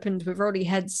reopened. We've already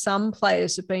had some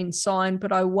players have been signed,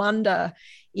 but I wonder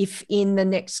if in the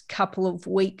next couple of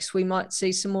weeks we might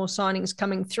see some more signings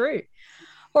coming through.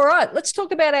 All right, let's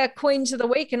talk about our Queens of the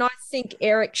Week. And I think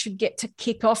Eric should get to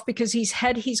kick off because he's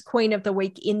had his Queen of the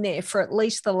Week in there for at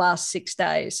least the last 6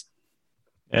 days.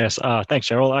 Yes, thanks,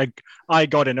 Cheryl. I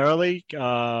got in early.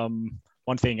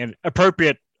 One thing, and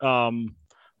appropriate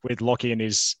with Lockie and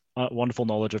his wonderful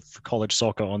knowledge of college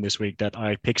soccer on this week, that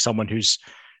I picked someone who's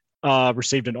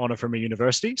received an honour from a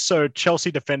university. So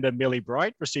Chelsea defender Millie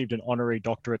Bright received an honorary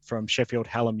doctorate from Sheffield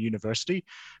Hallam University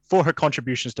for her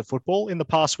contributions to football in the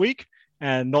past week.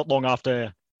 And not long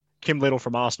after, Kim Little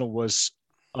from Arsenal was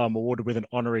awarded with an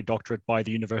honorary doctorate by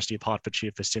the University of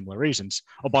Hertfordshire for similar reasons.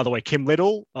 Oh, by the way, Kim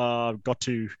Little got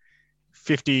to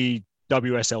 50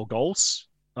 WSL goals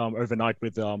overnight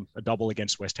with a double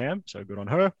against West Ham. So good on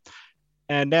her.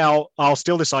 And now I'll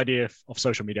steal this idea of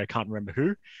social media. I can't remember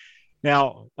who.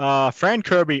 Now, Fran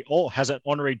Kirby has an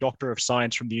honorary Doctor of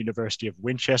Science from the University of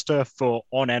Winchester for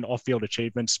on and off-field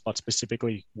achievements, but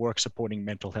specifically work supporting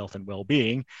mental health and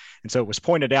well-being. And so it was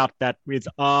pointed out that with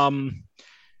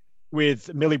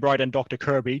Millie Bright and Dr.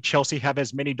 Kirby, Chelsea have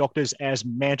as many doctors as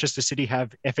Manchester City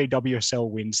have FAWSL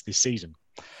wins this season.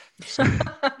 So,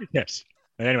 yes.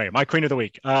 But anyway, my queen of the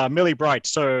week, Millie Bright.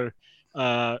 So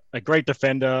a great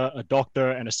defender, a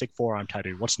doctor, and a sick forearm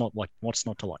tattoo. What's not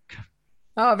to like?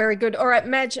 Oh, very good. All right,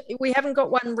 Madge, we haven't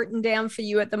got one written down for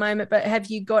you at the moment, but have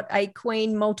you got a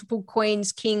queen, multiple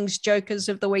queens, kings, jokers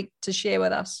of the week to share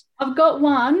with us? I've got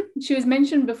one. She was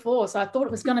mentioned before, so I thought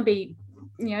it was going to be,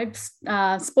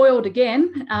 spoiled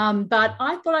again. But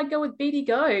I thought I'd go with Beattie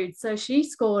Goad. So she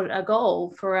scored a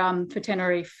goal for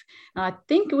Tenerife. I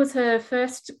think it was her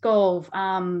first goal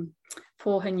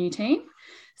for her new team.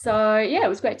 So yeah, it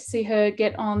was great to see her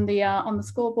get on the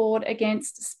scoreboard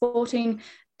against Sporting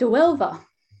de Huelva.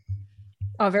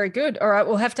 Oh, very good. All right,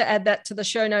 we'll have to add that to the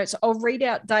show notes. I'll read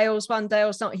out Dale's one.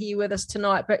 Dale's not here with us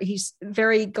tonight, but he's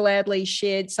very gladly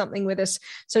shared something with us.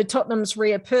 So Tottenham's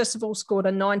Ria Percival scored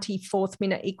a 94th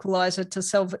minute equaliser to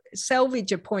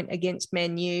salvage a point against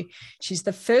Man U. She's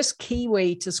the first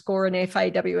Kiwi to score an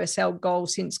FAWSL goal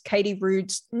since Katie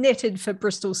Roods netted for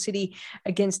Bristol City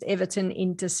against Everton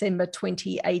in December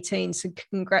 2018. So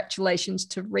congratulations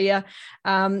to Ria.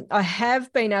 I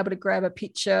have been able to grab a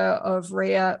picture of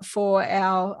Ria for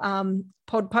our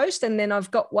pod post, and then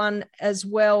I've got one as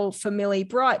well for Millie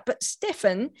Bright. But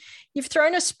Stefan, you've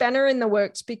thrown a spanner in the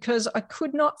works because I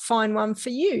could not find one for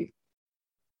you.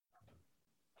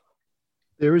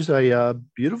 There is a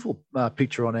beautiful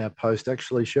picture on our post,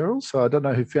 actually, Cheryl. So I don't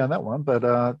know who found that one,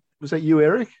 but was that you,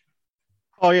 Eric?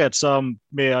 Oh yeah, it's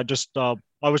me. I just I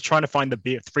was trying to find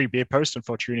the free beer post on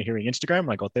Fortuna Hearing Instagram,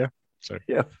 and I got there. So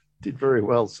yeah, did very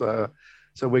well. So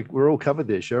we're all covered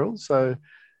there, Cheryl. So.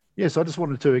 Yes, I just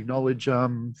wanted to acknowledge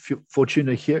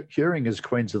Fortuna Hearing as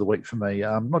Queens of the Week for me.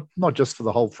 Not just for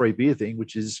the whole free beer thing,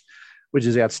 which is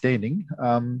outstanding,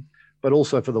 but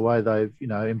also for the way they've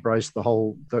embraced the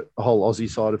whole Aussie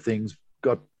side of things.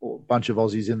 Got a bunch of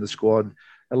Aussies in the squad,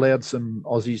 allowed some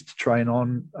Aussies to train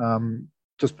on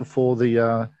just before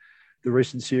the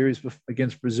recent series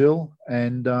against Brazil,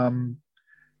 and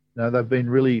they've been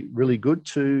really, really good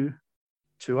to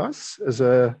us as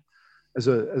a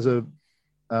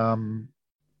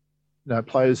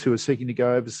players who are seeking to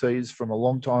go overseas from a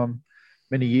long time,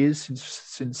 many years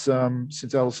since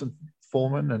Alison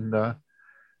Foreman and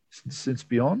since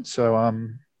beyond. So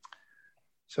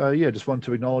yeah, just wanted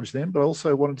to acknowledge them, but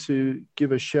also wanted to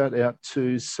give a shout out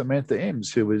to Samantha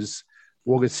Ems, who was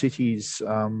Wagga City's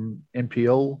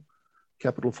NPL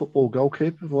capital football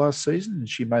goalkeeper for last season, and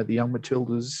she made the Young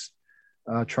Matildas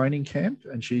training camp,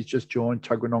 and she's just joined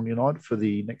Tuggeranong United for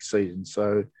the next season.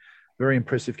 So. Very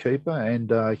impressive keeper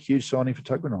and a huge signing for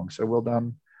Tuggeranong. So well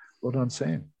done,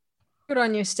 Sam. Good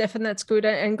on you, Stefan. That's good,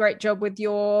 and great job with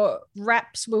your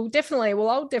raps. I'll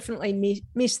definitely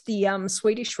miss the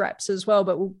Swedish raps as well,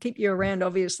 but we'll keep you around,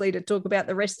 obviously, to talk about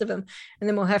the rest of them, and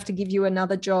then we'll have to give you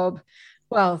another job.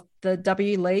 Well, the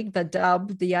W League, the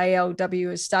Dub, the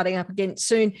ALW is starting up again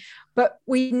soon. But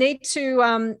we need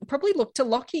to probably look to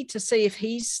Lockie to see if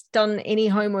he's done any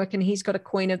homework and he's got a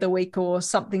Queen of the Week or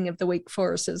something of the week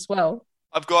for us as well.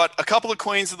 I've got a couple of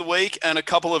Queens of the Week and a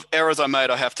couple of errors I made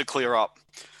I have to clear up.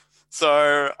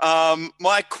 So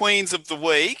my Queens of the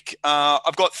Week,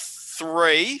 I've got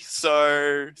three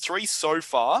so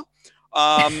far.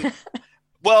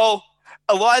 Well,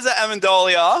 Eliza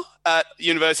Amendolia at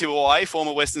University of Hawaii,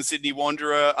 former Western Sydney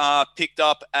Wanderer, picked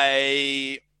up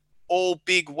a All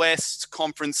Big West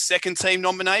Conference second team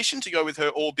nomination to go with her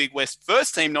All Big West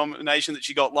first team nomination that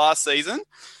she got last season.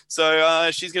 So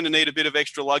she's going to need a bit of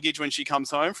extra luggage when she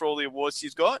comes home for all the awards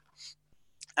she's got.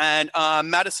 And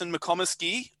Madison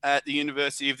McComiskey at the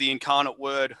University of the Incarnate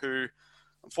Word, who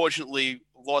unfortunately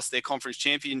lost their conference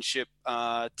championship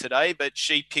today, but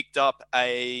she picked up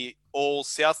a All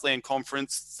Southland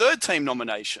Conference third team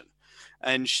nomination.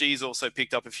 And she's also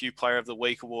picked up a few Player of the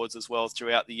Week awards as well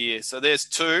throughout the year. So there's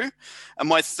two. And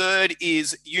my third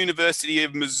is University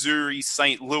of Missouri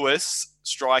St. Louis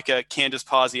striker Candice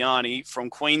Parziani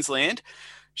from Queensland.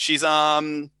 She's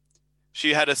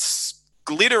she had a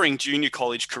glittering junior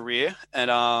college career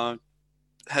and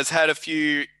has had a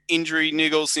few injury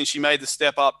niggles since she made the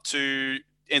step up to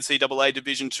NCAA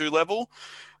Division II level.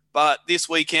 But this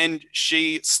weekend,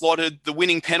 she slotted the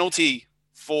winning penalty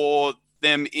for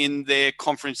them in their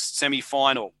conference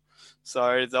semi-final.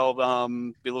 So they'll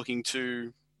be looking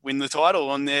to win the title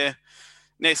on their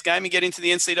next game and get into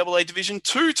the NCAA Division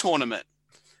II tournament.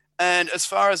 And as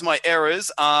far as my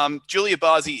errors, Julia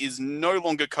Barzi is no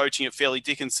longer coaching at Fairleigh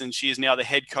Dickinson. She is now the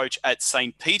head coach at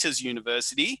St. Peter's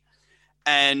University.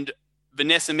 And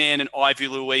Vanessa Mann and Ivy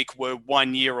Luik were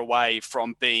 1 year away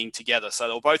from being together. So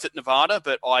they were both at Nevada,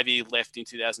 but Ivy left in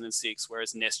 2006,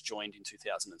 whereas Ness joined in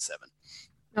 2007.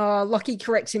 Oh, Lockie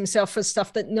corrects himself for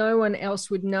stuff that no one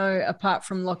else would know apart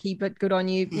from Lockie, but good on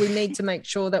you. We need to make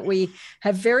sure that we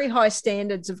have very high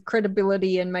standards of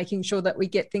credibility and making sure that we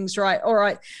get things right. All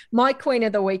right, my Queen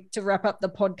of the Week to wrap up the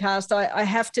podcast. I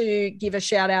have to give a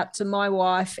shout out to my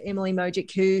wife, Emily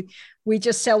Mojic, who we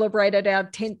just celebrated our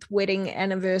 10th wedding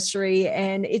anniversary,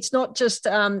 and it's not just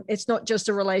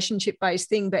a relationship-based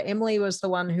thing, but Emily was the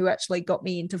one who actually got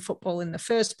me into football in the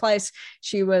first place.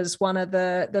 She was one of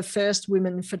the first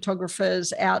women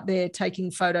photographers out there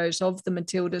taking photos of the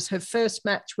Matildas. Her first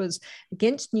match was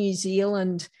against New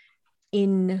Zealand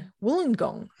in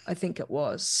Wollongong, I think it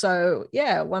was. So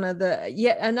yeah,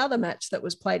 yet another match that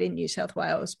was played in New South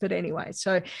Wales. But anyway,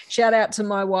 so shout out to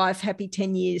my wife. Happy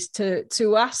 10 years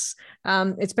to us.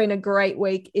 It's been a great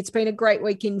week. It's been a great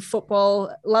week in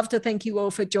football. Love to thank you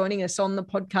all for joining us on the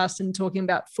podcast and talking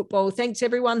about football. Thanks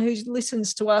everyone who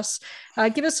listens to us.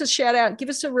 Give us a shout out, give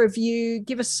us a review,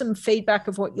 give us some feedback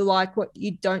of what you like, what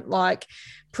you don't like.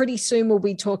 Pretty soon we'll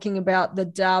be talking about the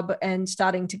dub and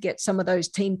starting to get some of those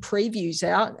team previews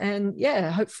out. And yeah,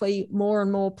 hopefully more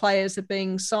and more players are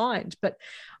being signed. But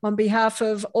on behalf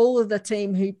of all of the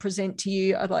team who present to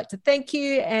you, I'd like to thank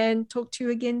you and talk to you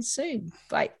again soon.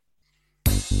 Bye.